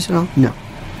addressed this at all? No.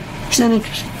 Isn't that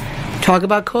interesting? Talk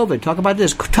about COVID. Talk about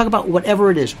this. Talk about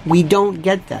whatever it is. We don't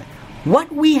get that.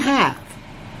 What we have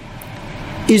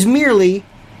is merely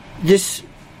this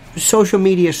social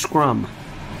media scrum.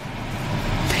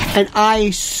 And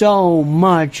I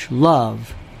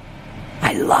love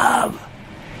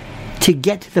to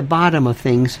get to the bottom of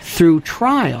things through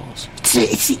trials.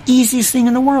 It's the easiest thing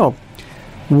in the world.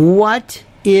 What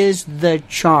is the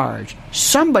charge?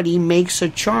 Somebody makes a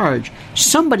charge.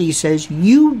 Somebody says,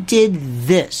 you did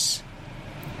this.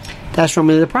 That's from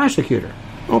the prosecutor.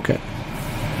 Okay.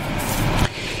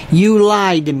 You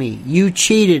lied to me. You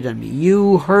cheated on me.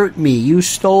 You hurt me. You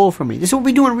stole from me. This is what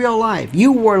we do in real life.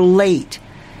 You were late.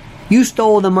 You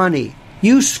stole the money.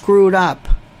 You screwed up.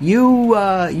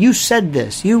 You said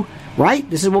this. Right?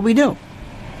 This is what we do.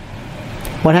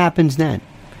 What happens then?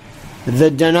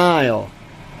 The denial.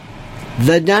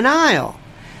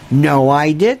 No,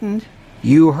 I didn't.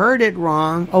 You heard it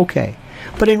wrong. Okay.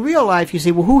 But in real life, you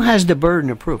say, well, who has the burden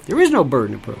of proof? There is no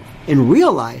burden of proof. In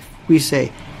real life, we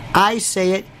say, I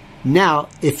say it. Now,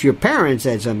 if your parents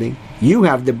said something, you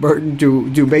have the burden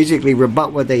to basically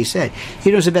rebut what they said.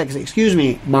 You don't sit back and say, excuse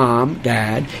me, Mom,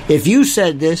 Dad, if you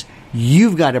said this,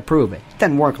 you've got to prove it. It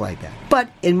doesn't work like that. But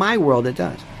in my world, it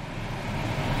does.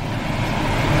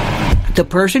 The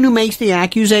person who makes the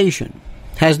accusation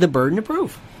has the burden of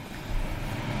proof.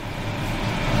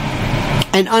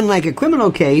 And unlike a criminal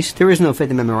case, there is no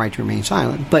Fifth Amendment right to remain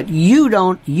silent. But you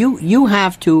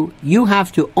have to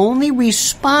only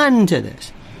respond to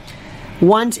this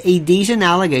once a decent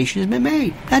allegation has been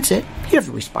made. That's it. You have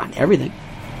to respond to everything.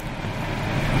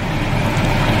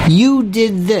 You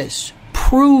did this.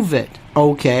 Prove it.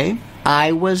 Okay.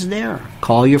 I was there.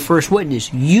 Call your first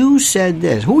witness. You said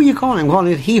this. Who are you calling? I'm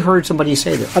calling it. He heard somebody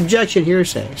say this. Objection,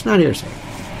 hearsay. It's not hearsay.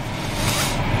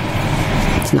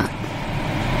 It's not.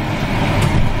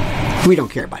 We don't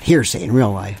care about hearsay in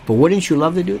real life, but wouldn't you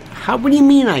love to do that? What do you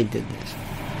mean I did this?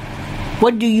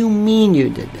 What do you mean you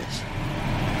did this?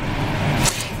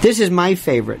 This is my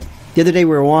favorite. The other day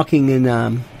we were walking in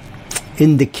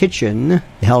the kitchen, the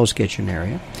Hell's Kitchen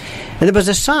area, and there was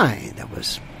a sign that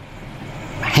was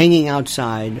hanging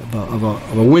outside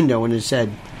of a window, and it said,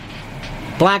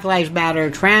 Black Lives Matter,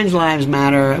 Trans Lives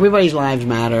Matter, everybody's lives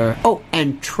matter. Oh,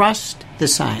 and trust the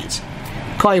science.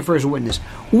 Call your first witness.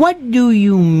 What do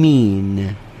you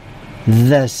mean,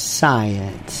 the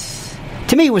science?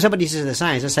 To me, when somebody says the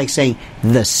science, it's like saying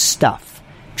the stuff.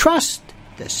 Trust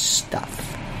the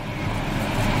stuff.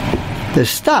 The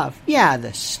stuff? Yeah,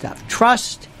 the stuff.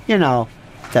 Trust,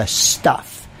 the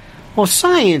stuff. Well,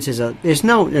 science there's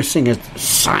no thing as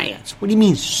science. What do you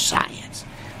mean science?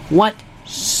 What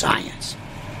science?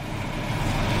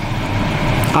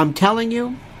 I'm telling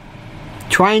you,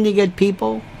 trying to get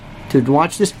people to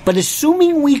watch this, but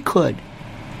assuming we could,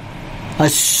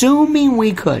 to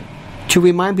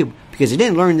remind people, because they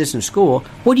didn't learn this in school,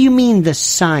 what do you mean the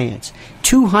science?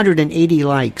 280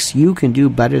 likes. You can do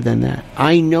better than that.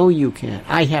 I know you can.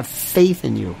 I have faith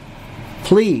in you.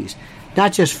 Please,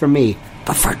 not just for me,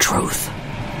 but for truth.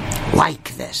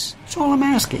 Like this. That's all I'm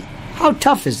asking. How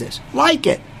tough is this? Like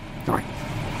it. All right.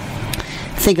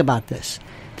 Think about this.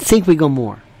 Think we go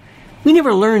more. We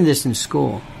never learned this in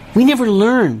school. We never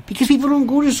learn because people don't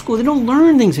go to school. They don't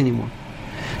learn things anymore.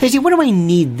 They say, what do I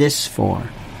need this for?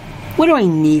 What do I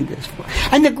need this for?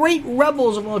 And the great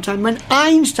rebels of all time, when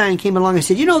Einstein came along and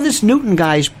said, this Newton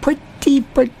guy's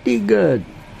pretty good.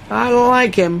 I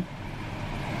like him.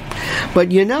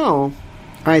 But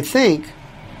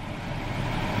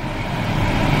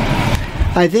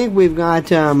I think we've got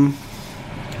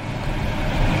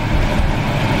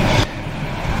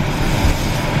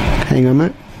hang on a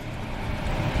minute.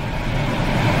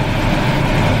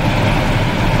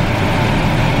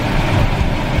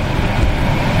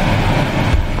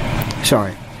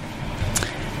 Sorry.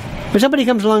 But somebody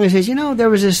comes along and says, there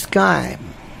was this guy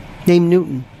named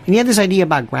Newton, and he had this idea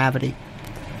about gravity.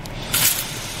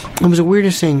 It was the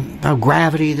weirdest thing about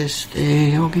gravity, this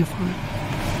thing. Okay, fine.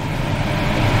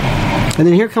 And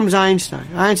then here comes Einstein.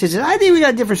 Einstein says, I think we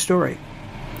got a different story.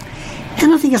 I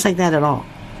don't think it's like that at all.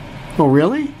 Oh,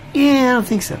 really? Yeah, I don't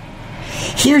think so.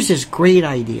 Here's this great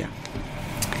idea.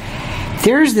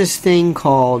 There's this thing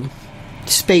called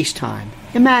space-time.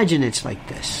 Imagine it's like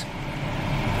this.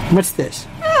 What's this?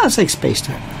 Oh, it's like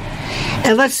space-time.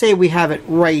 And let's say we have it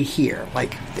right here.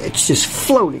 Like, it's just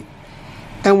floating.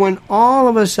 And when all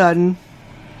of a sudden,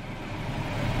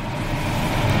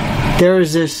 there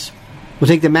is this, we'll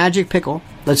take the magic pickle.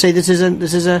 Let's say this is a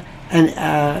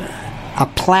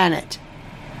planet.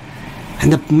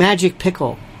 And the magic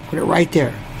pickle, put it right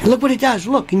there. And look what it does.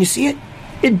 Look, can you see it?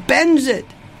 It bends it.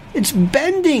 It's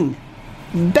bending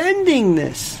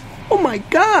this. Oh my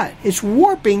God, it's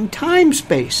warping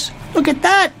time-space. Look at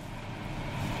that.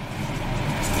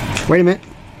 Wait a minute.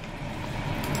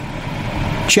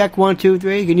 Check 1, 2,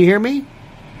 3. Can you hear me?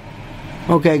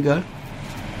 Okay, good.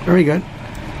 Very good.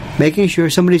 Making sure.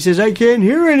 Somebody says, I can't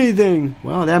hear anything.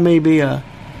 Well, that may be a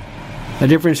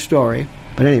different story.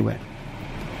 But anyway,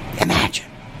 imagine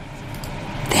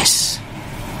this.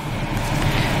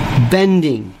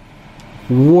 Bending,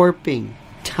 warping,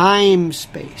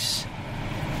 time-space.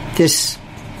 This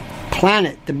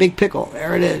planet, the big pickle,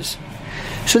 there it is.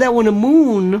 So that when a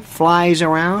moon flies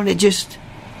around, it just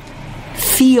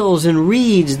feels and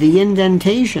reads the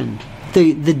indentation,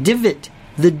 the divot,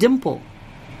 the dimple.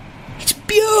 It's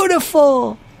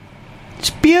beautiful. It's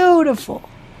beautiful.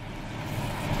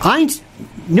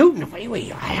 Newton,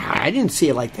 wait, I didn't see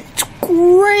it like that. It's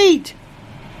great.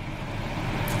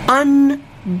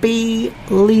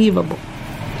 Unbelievable.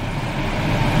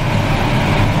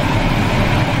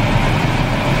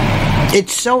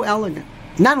 It's so elegant.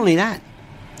 Not only that,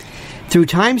 through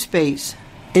time-space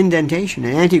indentation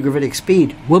and anti-gravitic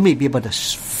speed, we'll be able to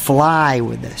fly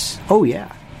with this. Oh,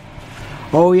 yeah.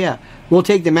 Oh, yeah. We'll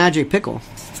take the magic pickle,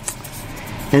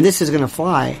 and this is going to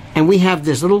fly, and we have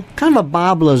this little, kind of a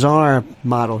Bob Lazar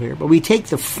model here, but we take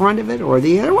the front of it, or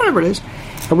whatever it is,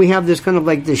 and we have this kind of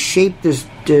like this shape, this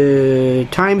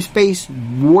time-space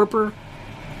warper,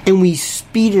 and we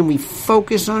speed and we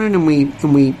focus on it, and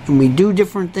we do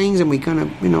different things, and we kind of,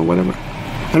 whatever.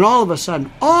 And all of a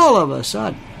sudden,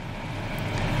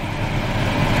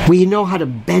 we know how to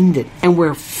bend it, and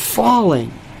we're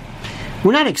falling.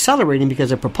 We're not accelerating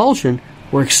because of propulsion.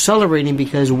 We're accelerating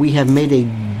because we have made a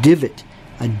divot,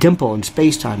 a dimple in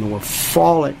space-time, and we're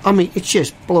falling. I mean, it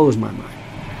just blows my mind.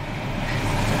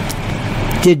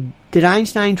 Did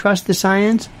Einstein trust the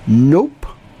science? Nope.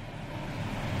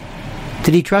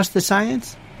 Did he trust the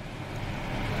science?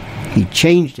 He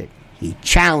changed it. He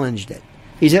challenged it.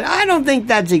 He said, I don't think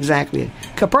that's exactly it.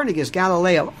 Copernicus,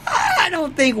 Galileo, I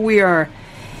don't think we are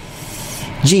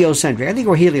geocentric. I think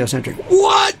we're heliocentric.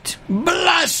 What?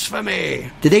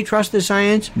 Blasphemy! Did they trust the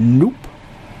science? Nope.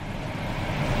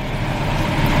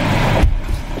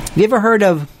 You ever heard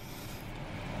of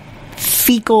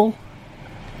fecal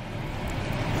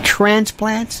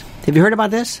transplants? Have you heard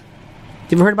about this?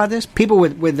 Have you ever heard about this? People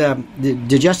with the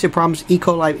digestive problems, E.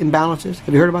 coli imbalances.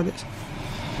 Have you heard about this?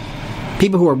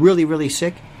 People who are really, really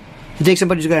sick. You take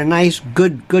somebody who's got a nice,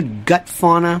 good gut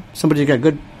fauna, somebody who's got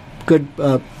good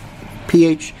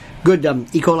pH, good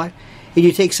E. coli, and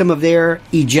you take some of their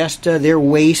egesta, their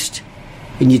waste,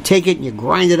 and you take it and you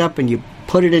grind it up and you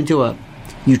put it into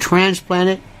you transplant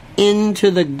it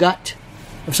into the gut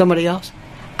of somebody else.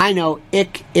 I know,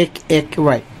 ick,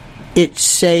 right. It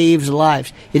saves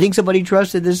lives. You think somebody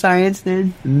trusted the science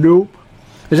then? Nope.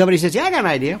 If somebody says, yeah, I got an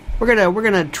idea. We're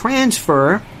gonna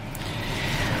transfer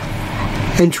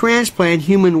and transplant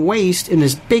human waste in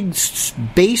this big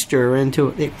baster into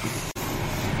it.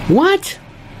 What?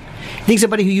 You think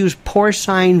somebody who used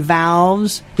porcine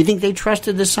valves, you think they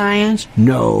trusted the science?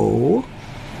 No.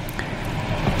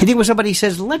 You think when somebody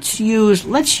says, let's use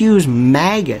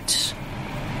maggots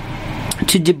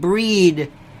to debride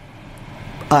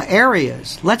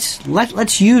areas.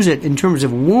 Let's use it in terms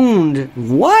of wound.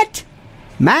 What?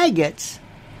 Maggots?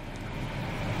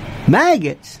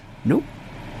 Nope.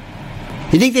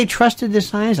 You think they trusted the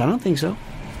science? I don't think so.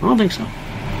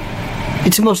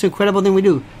 It's the most incredible thing we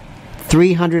do.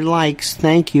 300 likes.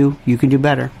 Thank you. You can do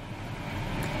better.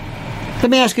 Let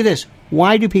me ask you this.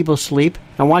 Why do people sleep?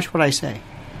 Now watch what I say.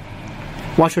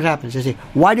 Watch what happens. I say,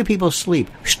 why do people sleep?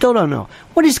 Still don't know.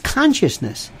 What is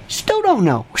consciousness? Still don't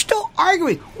know. We're still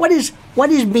arguing. What is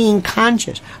being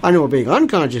conscious? I know what being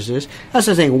unconscious is. That's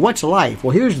the thing. What's life?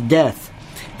 Well, here's death.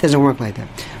 It doesn't work like that.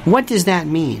 What does that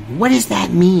mean? What does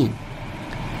that mean?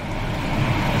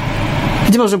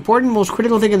 It's the most important, most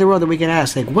critical thing in the world that we can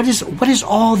ask. Like, what does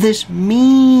all this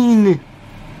mean?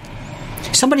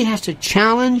 Somebody has to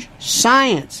challenge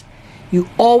science. You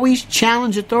always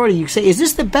challenge authority. You say, is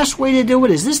this the best way to do it?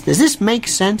 Does this make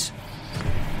sense?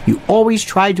 You always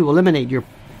try to eliminate your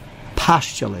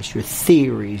postulates, your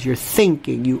theories, your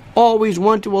thinking. You always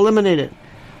want to eliminate it.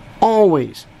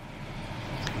 Always.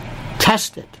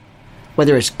 Test it.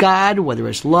 Whether it's God, whether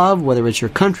it's love, whether it's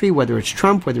your country, whether it's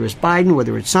Trump, whether it's Biden,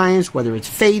 whether it's science, whether it's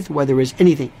faith, whether it's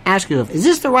anything. Ask yourself, is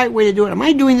this the right way to do it? Am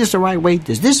I doing this the right way?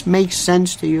 Does this make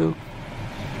sense to you?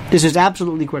 This is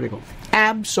absolutely critical.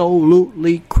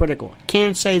 Absolutely critical.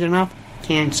 Can't say it enough.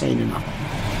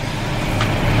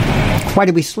 Why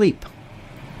do we sleep?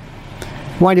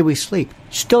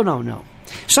 Still don't know.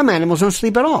 Some animals don't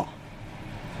sleep at all.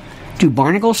 Do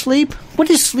barnacles sleep? What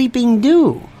does sleeping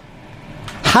do?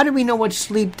 How do we know what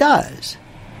sleep does?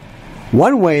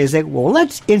 One way is that, well,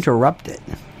 let's interrupt it.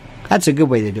 That's a good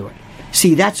way to do it.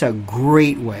 See, that's a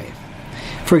great way.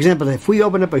 For example, if we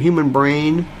open up a human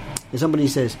brain and somebody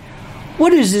says, what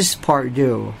does this part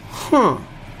do?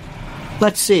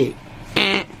 Let's see.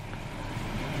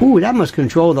 Ooh, that must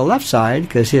control the left side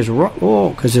because his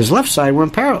left side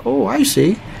went parallel. Oh, I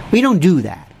see. We don't do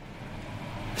that.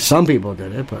 Some people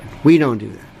did it, but we don't do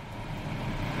that.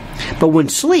 But when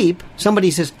sleep,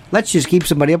 somebody says, let's just keep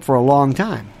somebody up for a long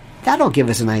time. That'll give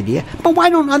us an idea. But why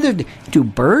don't do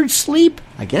birds sleep?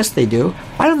 I guess they do.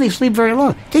 Why don't they sleep very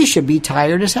long? They should be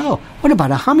tired as hell. What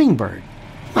about a hummingbird?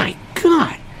 My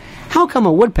God. How come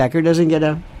a woodpecker doesn't get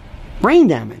a brain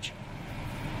damage?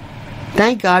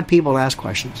 Thank God people ask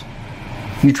questions.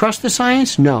 You trust the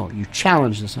science? No. You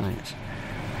challenge the science.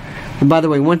 And by the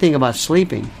way, one thing about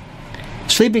sleeping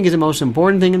is the most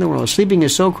important thing in the world. Sleeping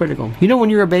is so critical. You know when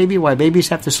you're a baby, why babies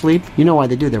have to sleep? You know why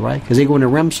they do that, right? Because they go into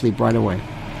REM sleep right away.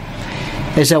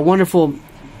 It's a wonderful,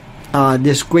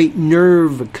 this great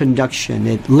nerve conduction.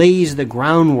 It lays the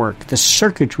groundwork, the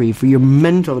circuitry for your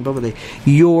mental ability,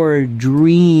 your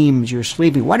dreams, your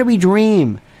sleeping. Why do we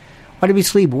dream? Why do we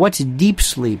sleep? What's deep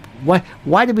sleep?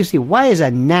 Why do we sleep? Why is a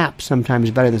nap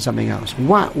sometimes better than something else?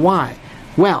 Why?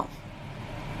 Well,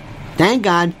 thank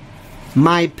God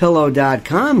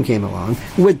MyPillow.com came along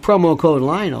with promo code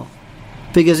Lionel,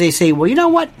 because they say, well, you know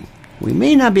what? We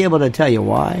may not be able to tell you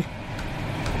why,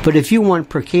 but if you want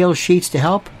percale sheets to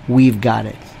help, we've got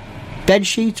it. Bed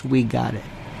sheets, we got it.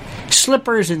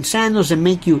 Slippers and sandals that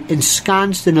make you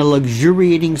ensconced in a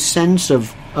luxuriating sense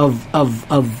of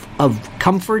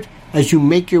comfort as you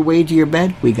make your way to your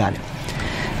bed, we got it.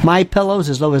 My Pillows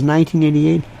as low as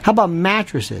 $19.88. How about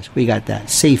mattresses? We got that.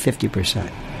 Save 50%.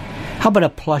 How about a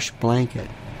plush blanket?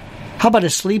 How about a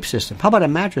sleep system? How about a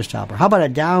mattress topper? How about a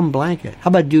down blanket? How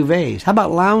about duvets? How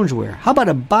about loungewear? How about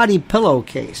a body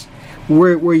pillowcase?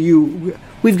 where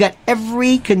we've got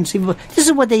every conceivable. This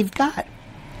is what they've got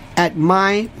at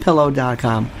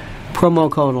mypillow.com.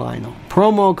 Promo code Lionel.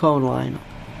 Promo code Lionel.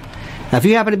 Now, if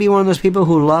you happen to be one of those people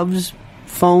who loves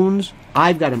phones,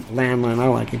 I've got a landline. I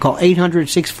like it. Call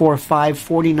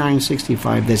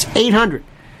 800-645-4965. That's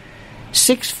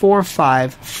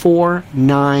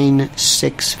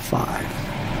 800-645-4965.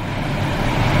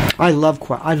 I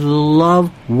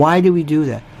love. Why do we do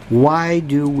that? Why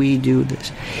do we do this?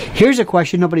 Here's a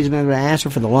question nobody's been able to answer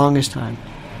for the longest time.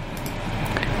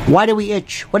 Why do we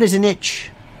itch? What is an itch?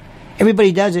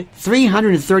 Everybody does it.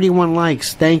 331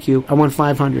 likes. Thank you. I want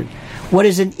 500. What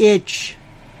is an itch?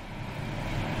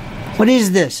 What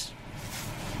is this?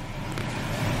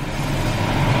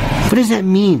 What does that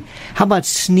mean? How about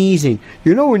sneezing?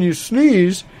 You know, when you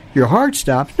sneeze, your heart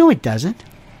stops. No, it doesn't.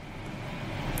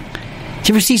 Do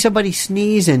you ever see somebody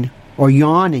sneeze or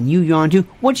yawn and you yawn too?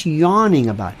 What's yawning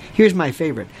about? Here's my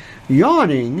favorite.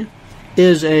 Yawning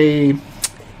is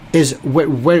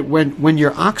when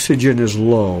your oxygen is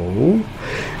low,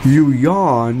 you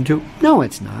yawn to... No,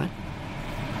 it's not.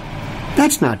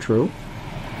 That's not true.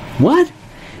 What?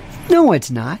 No,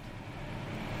 it's not.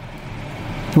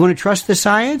 You want to trust the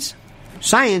science?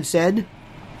 Science said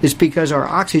it's because our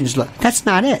oxygen is low. That's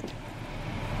not it.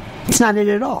 It's not it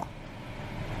at all.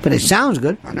 But it sounds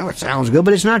good. I know it sounds good,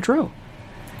 but it's not true.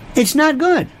 It's not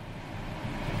good.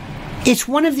 It's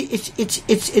one of the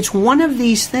it's one of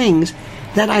these things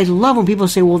that I love when people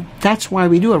say, well, that's why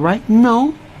we do it, right?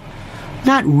 No,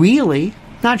 not really.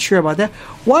 Not sure about that.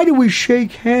 Why do we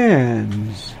shake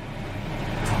hands?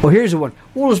 Well, here's the one.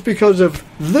 Well, it's because of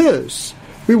this.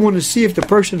 We want to see if the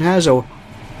person has a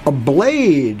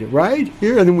blade, right?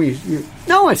 Here, and then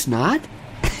no, it's not.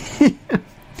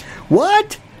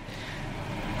 What?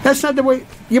 That's not the way.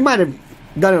 You might have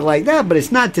done it like that, but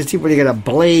it's not to see whether you got a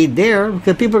blade there,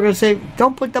 because people are going to say,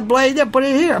 don't put the blade there, put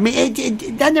it here. I mean,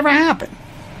 that never happened.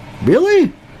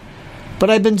 Really?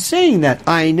 But I've been saying that.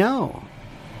 I know.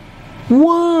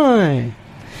 Why?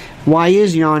 Why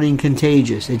is yawning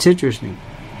contagious? It's interesting.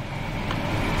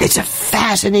 It's a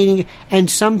fascinating, and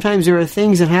sometimes there are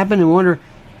things that happen and wonder,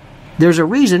 there's a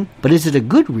reason, but is it a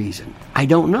good reason? I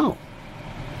don't know.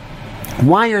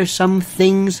 Why are some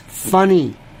things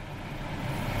funny?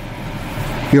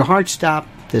 Your heart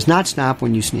does not stop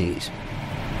when you sneeze.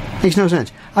 Makes no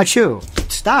sense. Achoo.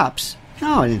 It stops.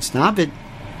 No, it didn't stop.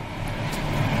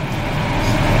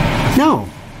 No,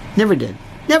 never did.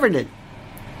 Never did.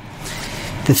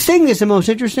 The thing that's the most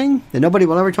interesting, that nobody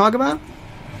will ever talk about,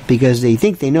 because they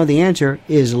think they know the answer,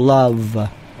 is love.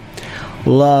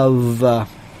 Love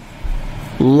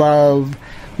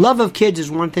of kids is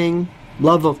one thing.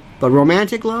 But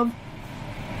romantic love?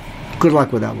 Good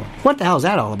luck with that one. What the hell is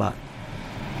that all about?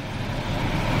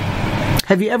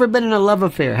 Have you ever been in a love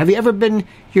affair? Have you ever been,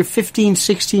 you're 15,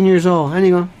 16 years old, and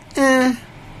you go,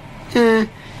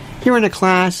 you're in a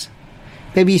class,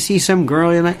 maybe you see some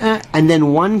girl, you're like, and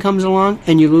then one comes along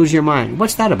and you lose your mind.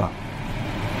 What's that about?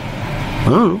 I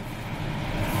don't know.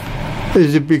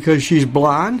 Is it because she's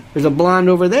blonde? There's a blonde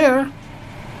over there.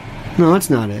 No, that's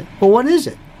not it. Well, what is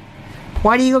it?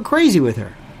 Why do you go crazy with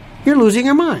her? You're losing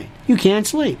your mind. You can't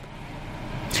sleep.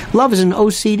 Love is an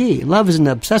OCD. Love is an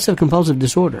obsessive-compulsive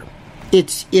disorder.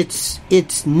 It's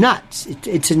nuts.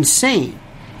 It's insane.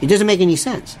 It doesn't make any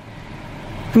sense.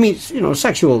 I mean,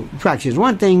 sexual attraction is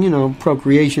one thing,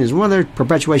 procreation is one other,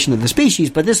 perpetuation of the species,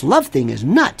 but this love thing is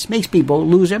nuts. Makes people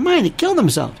lose their mind and kill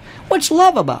themselves. What's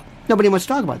love about? Nobody wants to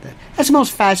talk about that. That's the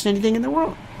most fascinating thing in the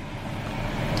world.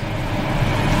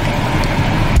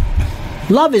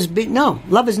 Love is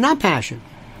not passion.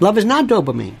 Love is not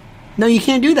dopamine. No, you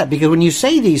can't do that, because when you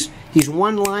say these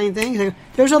one-line things,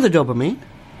 there's other dopamine.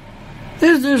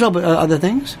 There's other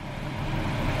things.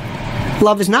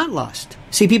 Love is not lust.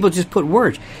 See, people just put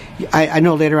words. I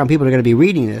know later on people are going to be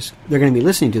reading this. They're going to be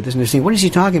listening to this, and they're saying, what is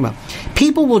he talking about?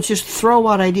 People will just throw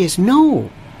out ideas. No.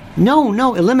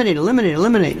 Eliminate.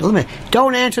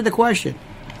 Don't answer the question.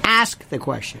 Ask the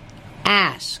question.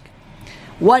 Ask.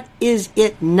 What is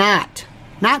it not?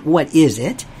 Not what is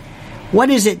it.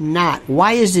 What is it not?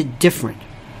 Why is it different?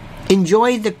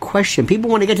 Enjoy the question.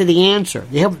 People want to get to the answer.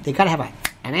 They got to have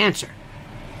an answer.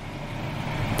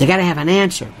 They got to have an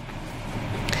answer.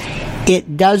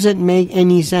 It doesn't make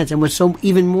any sense. And what's so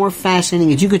even more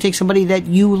fascinating is you could take somebody that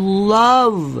you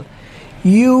love,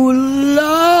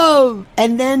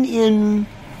 and then in,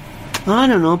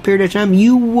 a period of time,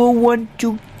 you will want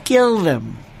to kill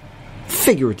them.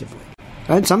 Figuratively.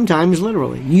 And sometimes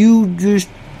literally.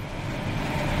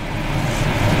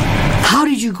 How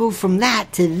did you go from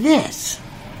that to this?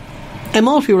 And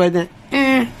most people are like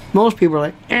that. Most people are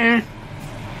like,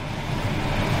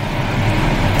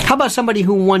 How about somebody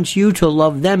who wants you to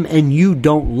love them and you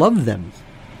don't love them?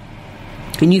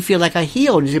 And you feel like a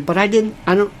heel. And you say, but I don't.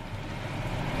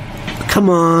 Come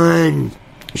on.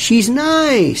 She's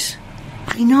nice.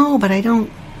 I know, but I don't.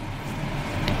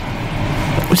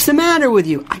 What's the matter with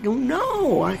you? I don't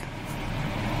know.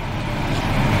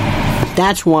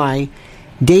 That's why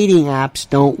dating apps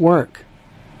don't work.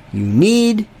 You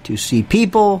need to see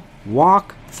people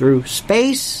walk through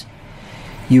space.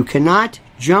 You cannot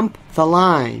jump the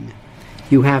line.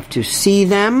 You have to see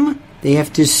them. They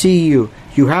have to see you.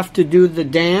 You have to do the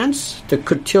dance, the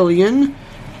cotillion,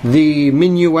 the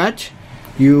minuet.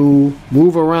 You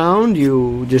move around.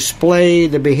 You display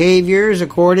the behaviors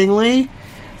accordingly.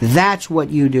 That's what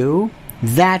you do.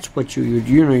 That's what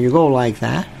you go like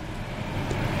that.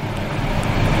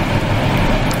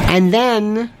 And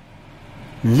then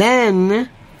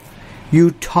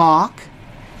you talk,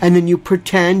 and then you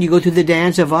pretend, you go through the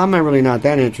dance of, I'm really not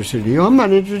that interested in you. I'm not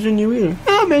interested in you either.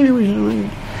 Oh, maybe we should.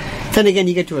 Then again,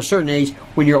 you get to a certain age,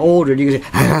 when you're older, you can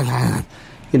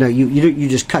say, you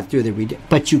just cut through the,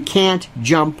 but you can't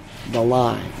jump the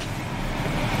line.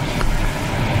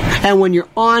 And when you're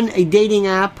on a dating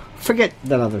app, forget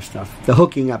that other stuff, the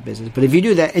hooking up business. But if you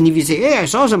do that, and if you say, hey, I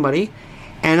saw somebody,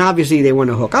 and obviously they want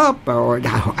to hook up, or I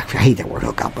hate that word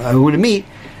hook up, I want to meet,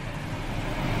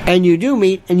 and you do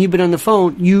meet, and you've been on the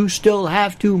phone, you still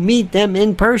have to meet them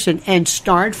in person and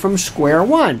start from square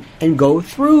one and go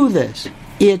through this.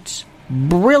 It's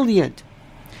brilliant.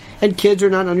 And kids are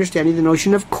not understanding the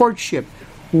notion of courtship,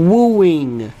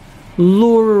 wooing,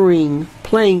 luring,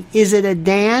 playing. Is it a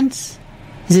dance?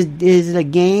 Is it a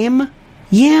game?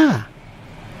 Yeah.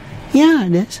 Yeah,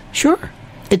 it is. Sure.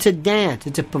 It's a dance.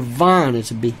 It's a pavan.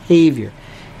 It's a behavior.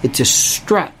 It's a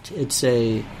strut. It's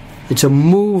a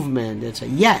movement. It's a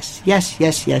yes.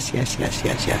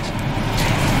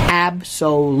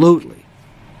 Absolutely.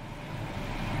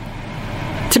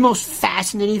 It's the most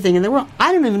fascinating thing in the world.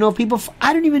 I don't even know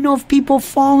if people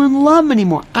fall in love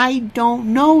anymore. I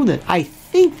don't know that. I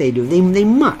think they do. They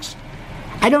must.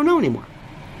 I don't know anymore.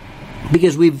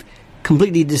 Because we've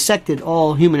completely dissected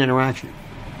all human interaction.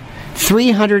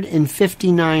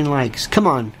 359 likes. Come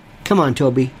on,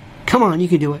 Toby. Come on, you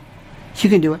can do it. You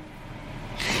can do it.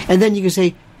 And then you can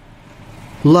say,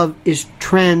 love is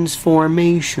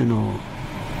transformational.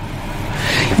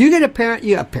 You get a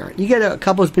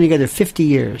couple who's been together 50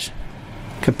 years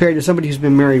compared to somebody who's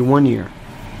been married 1 year.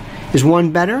 Is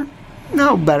one better?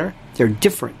 No, better. They're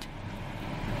different.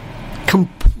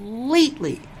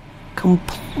 Completely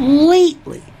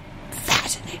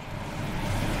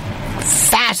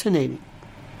fascinating.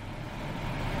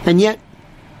 And yet,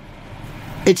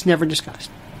 it's never discussed.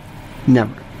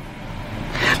 Never.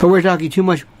 But we're talking too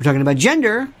much. We're talking about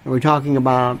gender, and we're talking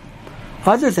about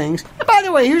other things. And by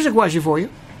the way, here's a question for you.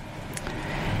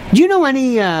 Do you know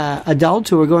any adults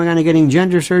who are going on and getting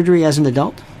gender surgery as an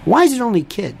adult? Why is it only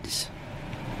kids?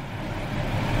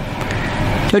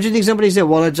 Don't you think somebody said,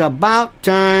 well, it's about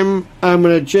time I'm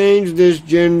going to change this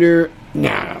gender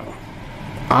now?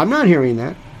 I'm not hearing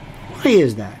that. Why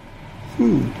is that?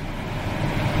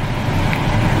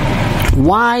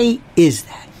 Why is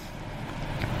that?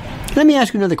 Let me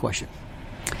ask you another question.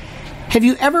 Have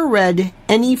you ever read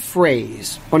any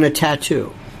phrase on a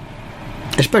tattoo,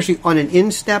 especially on an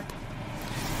instep,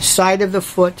 side of the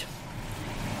foot,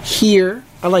 here?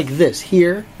 I like this.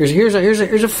 Here. Here's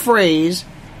a phrase.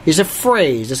 Here's a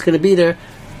phrase that's going to be there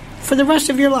for the rest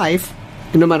of your life.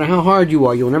 And no matter how hard you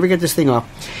are, you'll never get this thing off.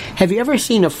 Have you ever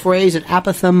seen a phrase, an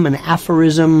apothegm, an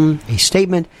aphorism, a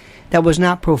statement that was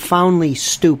not profoundly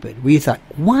stupid, where you thought,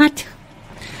 what?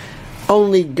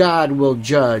 Only God will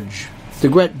judge. The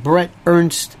great Brett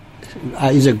Ernst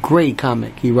is a great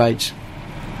comic. He writes,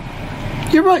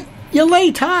 you're right, you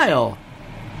lay tile.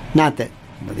 Not that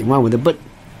nothing wrong with it, but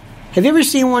have you ever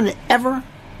seen one that ever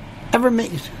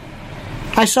made it?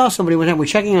 I saw somebody one time, we're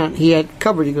checking out, he had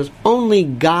covered, he goes, only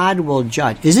God will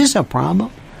judge. Is this a problem?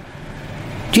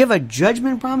 Do you have a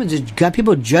judgment problem? Is it got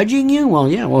people judging you? Well,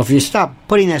 yeah, if you stop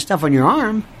putting that stuff on your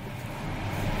arm.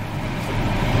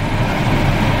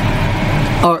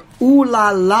 Or, ooh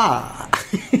la la.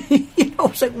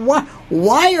 It's like,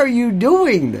 why are you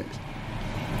doing this?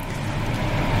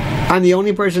 I'm the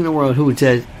only person in the world who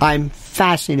says, I'm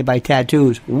fascinated by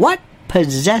tattoos. What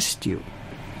possessed you?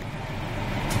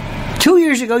 2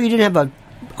 years ago, you didn't have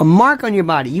a mark on your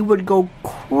body. You would go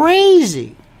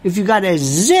crazy if you got a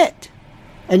zit.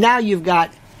 And now you've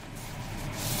got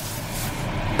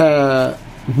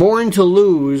Born to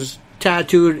Lose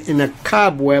tattooed in a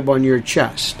cobweb on your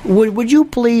chest. Would you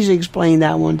please explain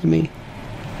that one to me?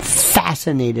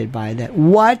 Fascinated by that.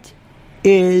 What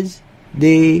is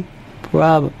the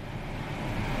problem?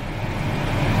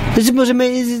 This is the most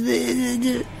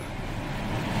amazing.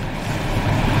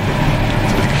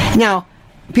 Now,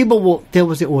 they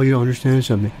will say, "Oh, you don't understand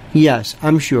something." Yes,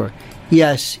 I'm sure.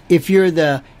 Yes, if you're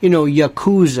the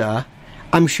Yakuza,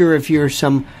 I'm sure if you're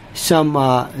some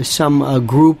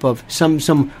group of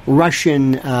some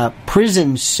Russian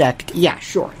prison sect, yeah,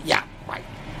 sure, yeah, right.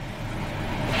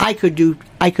 I could do.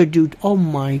 Oh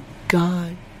my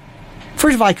God!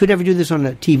 First of all, I could never do this on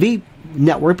a TV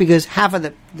network because half of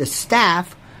the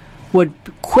staff would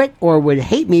quit or would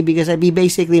hate me because I'd be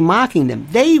basically mocking them.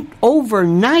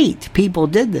 Overnight, people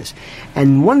did this.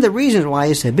 And one of the reasons why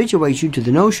is to habituate you to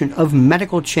the notion of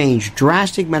medical change,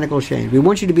 drastic medical change. We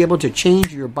want you to be able to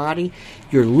change your body,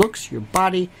 your looks, your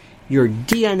body, your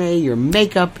DNA, your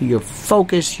makeup, your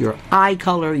focus, your eye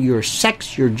color, your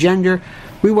sex, your gender.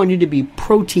 We want you to be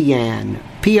protean,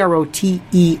 Protean,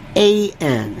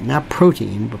 not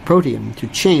protein, but protein, to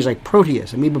change like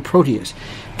Proteus, amoeba Proteus,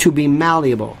 to be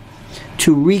malleable,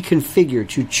 to reconfigure,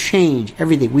 to change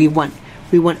everything. We want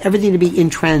everything to be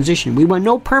in transition. We want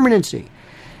no permanency.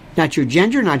 Not your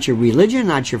gender, not your religion,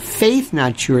 not your faith,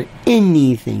 not your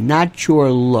anything, not your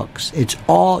looks. It's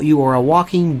all, you are a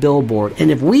walking billboard.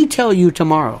 And if we tell you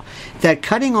tomorrow that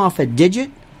cutting off a digit,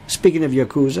 speaking of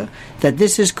Yakuza, that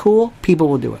this is cool, people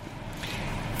will do it.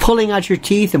 Pulling out your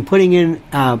teeth and putting in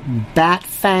bat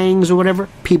fangs or whatever,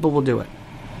 people will do it.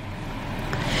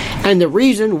 And the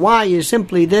reason why is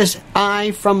simply this: I,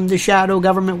 from the shadow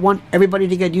government, want everybody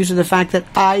to get used to the fact that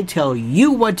I tell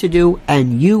you what to do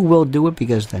and you will do it,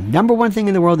 because the number one thing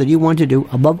in the world that you want to do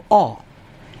above all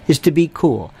is to be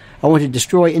cool. I want to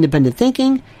destroy independent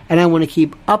thinking, and I want to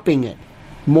keep upping it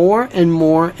more and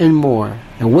more and more.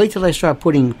 And wait till I start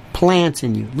putting plants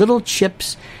in you, little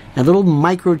chips and little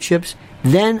microchips.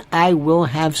 Then I will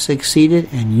have succeeded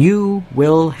and you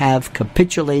will have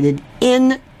capitulated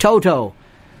in toto.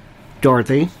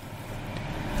 Dorothy.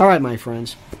 All right, my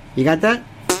friends. You got that?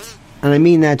 And I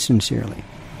mean that sincerely.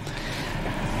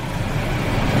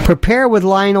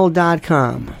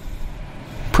 PrepareWithLionel.com.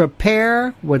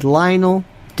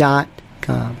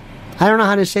 PrepareWithLionel.com. I don't know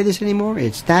how to say this anymore.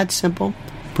 It's that simple.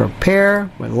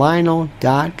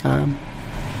 PrepareWithLionel.com.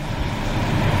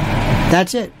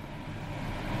 That's it.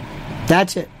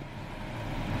 That's it.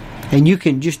 And you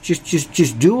can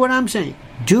just do what I'm saying.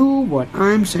 Do what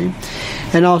I'm saying.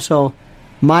 And also,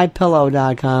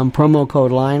 MyPillow.com, promo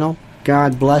code Lionel.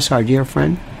 God bless our dear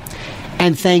friend.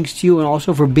 And thanks to you and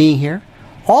also for being here.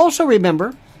 Also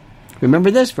remember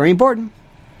this, very important.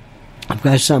 I've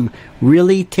got some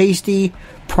really tasty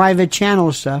private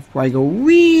channel stuff where I go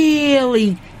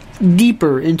really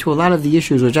deeper into a lot of the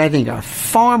issues which I think are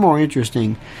far more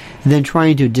interesting than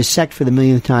trying to dissect for the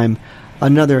millionth time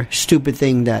another stupid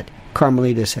thing that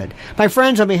Carmelita said. My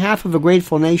friends, on behalf of a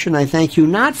grateful nation, I thank you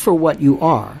not for what you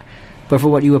are, but for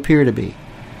what you appear to be.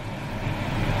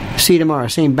 See you tomorrow.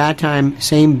 Same bat time,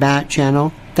 same bat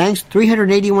channel. Thanks.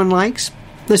 381 likes.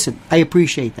 Listen, I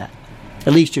appreciate that.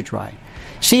 At least you tried.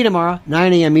 See you tomorrow,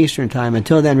 9 a.m. Eastern Time.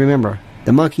 Until then, remember,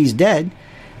 the monkey's dead.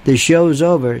 The show's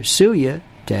over. Sue ya.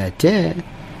 Ta-ta.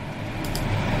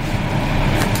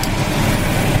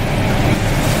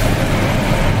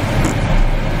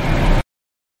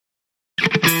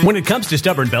 When it comes to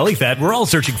stubborn belly fat, we're all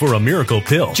searching for a miracle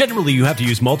pill. Generally, you have to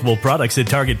use multiple products that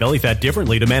target belly fat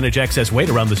differently to manage excess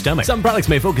weight around the stomach. Some products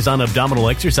may focus on abdominal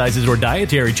exercises or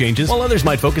dietary changes, while others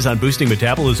might focus on boosting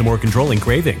metabolism or controlling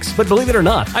cravings. But believe it or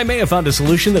not, I may have found a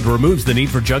solution that removes the need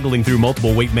for juggling through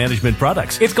multiple weight management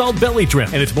products. It's called Belly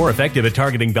Trim, and it's more effective at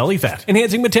targeting belly fat,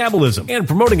 enhancing metabolism, and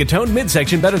promoting a toned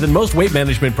midsection better than most weight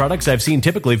management products I've seen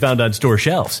typically found on store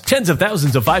shelves. Tens of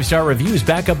thousands of 5-star reviews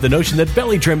back up the notion that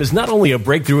Belly Trim is not only a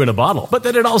breakthrough in a bottle, but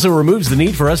that it also removes the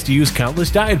need for us to use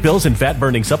countless diet pills and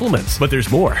fat-burning supplements. But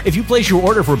there's more. If you place your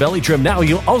order for Belly Trim now,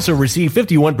 you'll also receive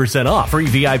 51% off, free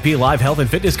VIP live health and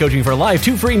fitness coaching for life,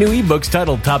 2 free new ebooks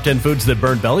titled Top 10 Foods That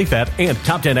Burn Belly Fat and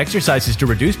Top 10 Exercises to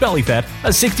Reduce Belly Fat,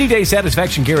 a 60-day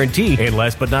satisfaction guarantee, and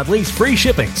last but not least, free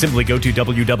shipping. Simply go to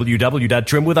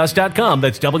www.trimwithus.com.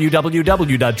 That's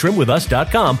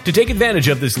www.trimwithus.com to take advantage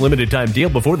of this limited time deal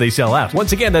before they sell out.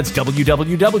 Once again, that's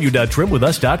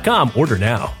www.trimwithus.com. Order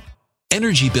now.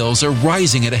 Energy bills are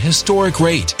rising at a historic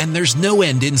rate, and there's no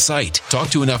end in sight. Talk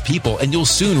to enough people, and you'll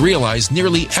soon realize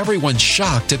nearly everyone's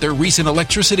shocked at their recent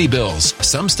electricity bills.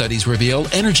 Some studies reveal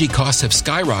energy costs have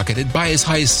skyrocketed by as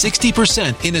high as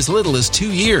 60% in as little as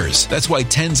 2 years. That's why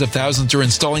tens of thousands are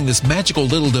installing this magical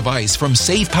little device from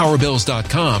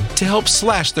SavePowerBills.com to help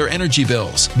slash their energy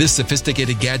bills. This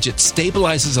sophisticated gadget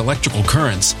stabilizes electrical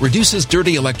currents, reduces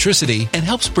dirty electricity, and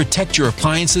helps protect your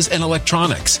appliances and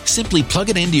electronics. Simply plug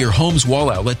it into your home's home's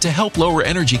wall outlet to help lower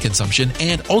energy consumption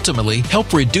and ultimately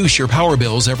help reduce your power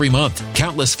bills every month.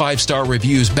 Countless 5-star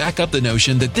reviews back up the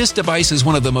notion that this device is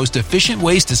one of the most efficient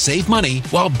ways to save money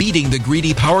while beating the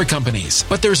greedy power companies.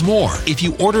 But there's more. If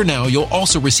you order now, you'll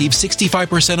also receive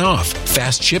 65% off,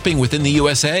 fast shipping within the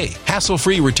USA,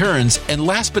 hassle-free returns, and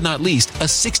last but not least, a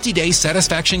 60-day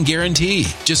satisfaction guarantee.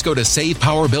 Just go to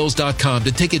SavePowerBills.com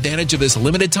to take advantage of this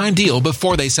limited time deal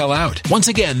before they sell out. Once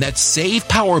again, that's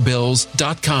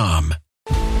SavePowerBills.com.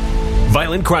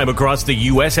 Violent crime across the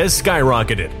U.S. has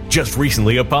skyrocketed. Just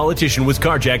recently, a politician was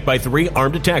carjacked by 3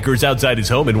 armed attackers outside his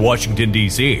home in Washington,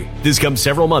 D.C. This comes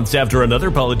several months after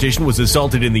another politician was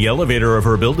assaulted in the elevator of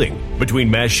her building. Between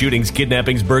mass shootings,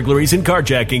 kidnappings, burglaries, and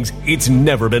carjackings, it's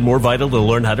never been more vital to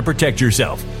learn how to protect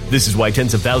yourself. This is why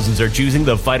tens of thousands are choosing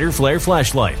the Fighter Flare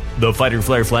flashlight. The Fighter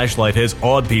Flare flashlight has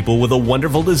awed people with a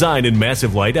wonderful design and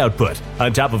massive light output.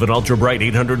 On top of an ultra-bright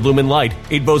 800 lumen light,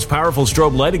 it boasts powerful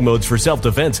strobe lighting modes for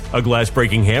self-defense, a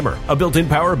glass-breaking hammer, a built-in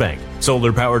power bank,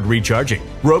 solar-powered recharging,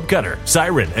 rope cutter,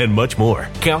 siren, and much more.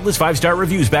 Countless 5-star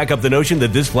reviews back up the notion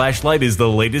that this flashlight is the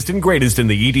latest and greatest in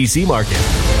the EDC market.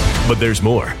 But there's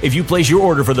more. If you place your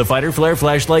order for the Fighter Flare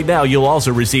flashlight now, you'll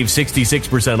also receive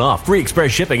 66% off, free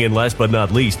express shipping, and last but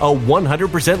not least, a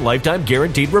 100% lifetime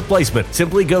guaranteed replacement.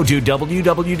 Simply go to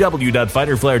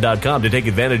www.fighterflare.com to take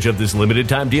advantage of this limited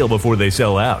time deal before they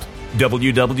sell out.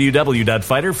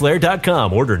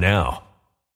 www.fighterflare.com. Order now.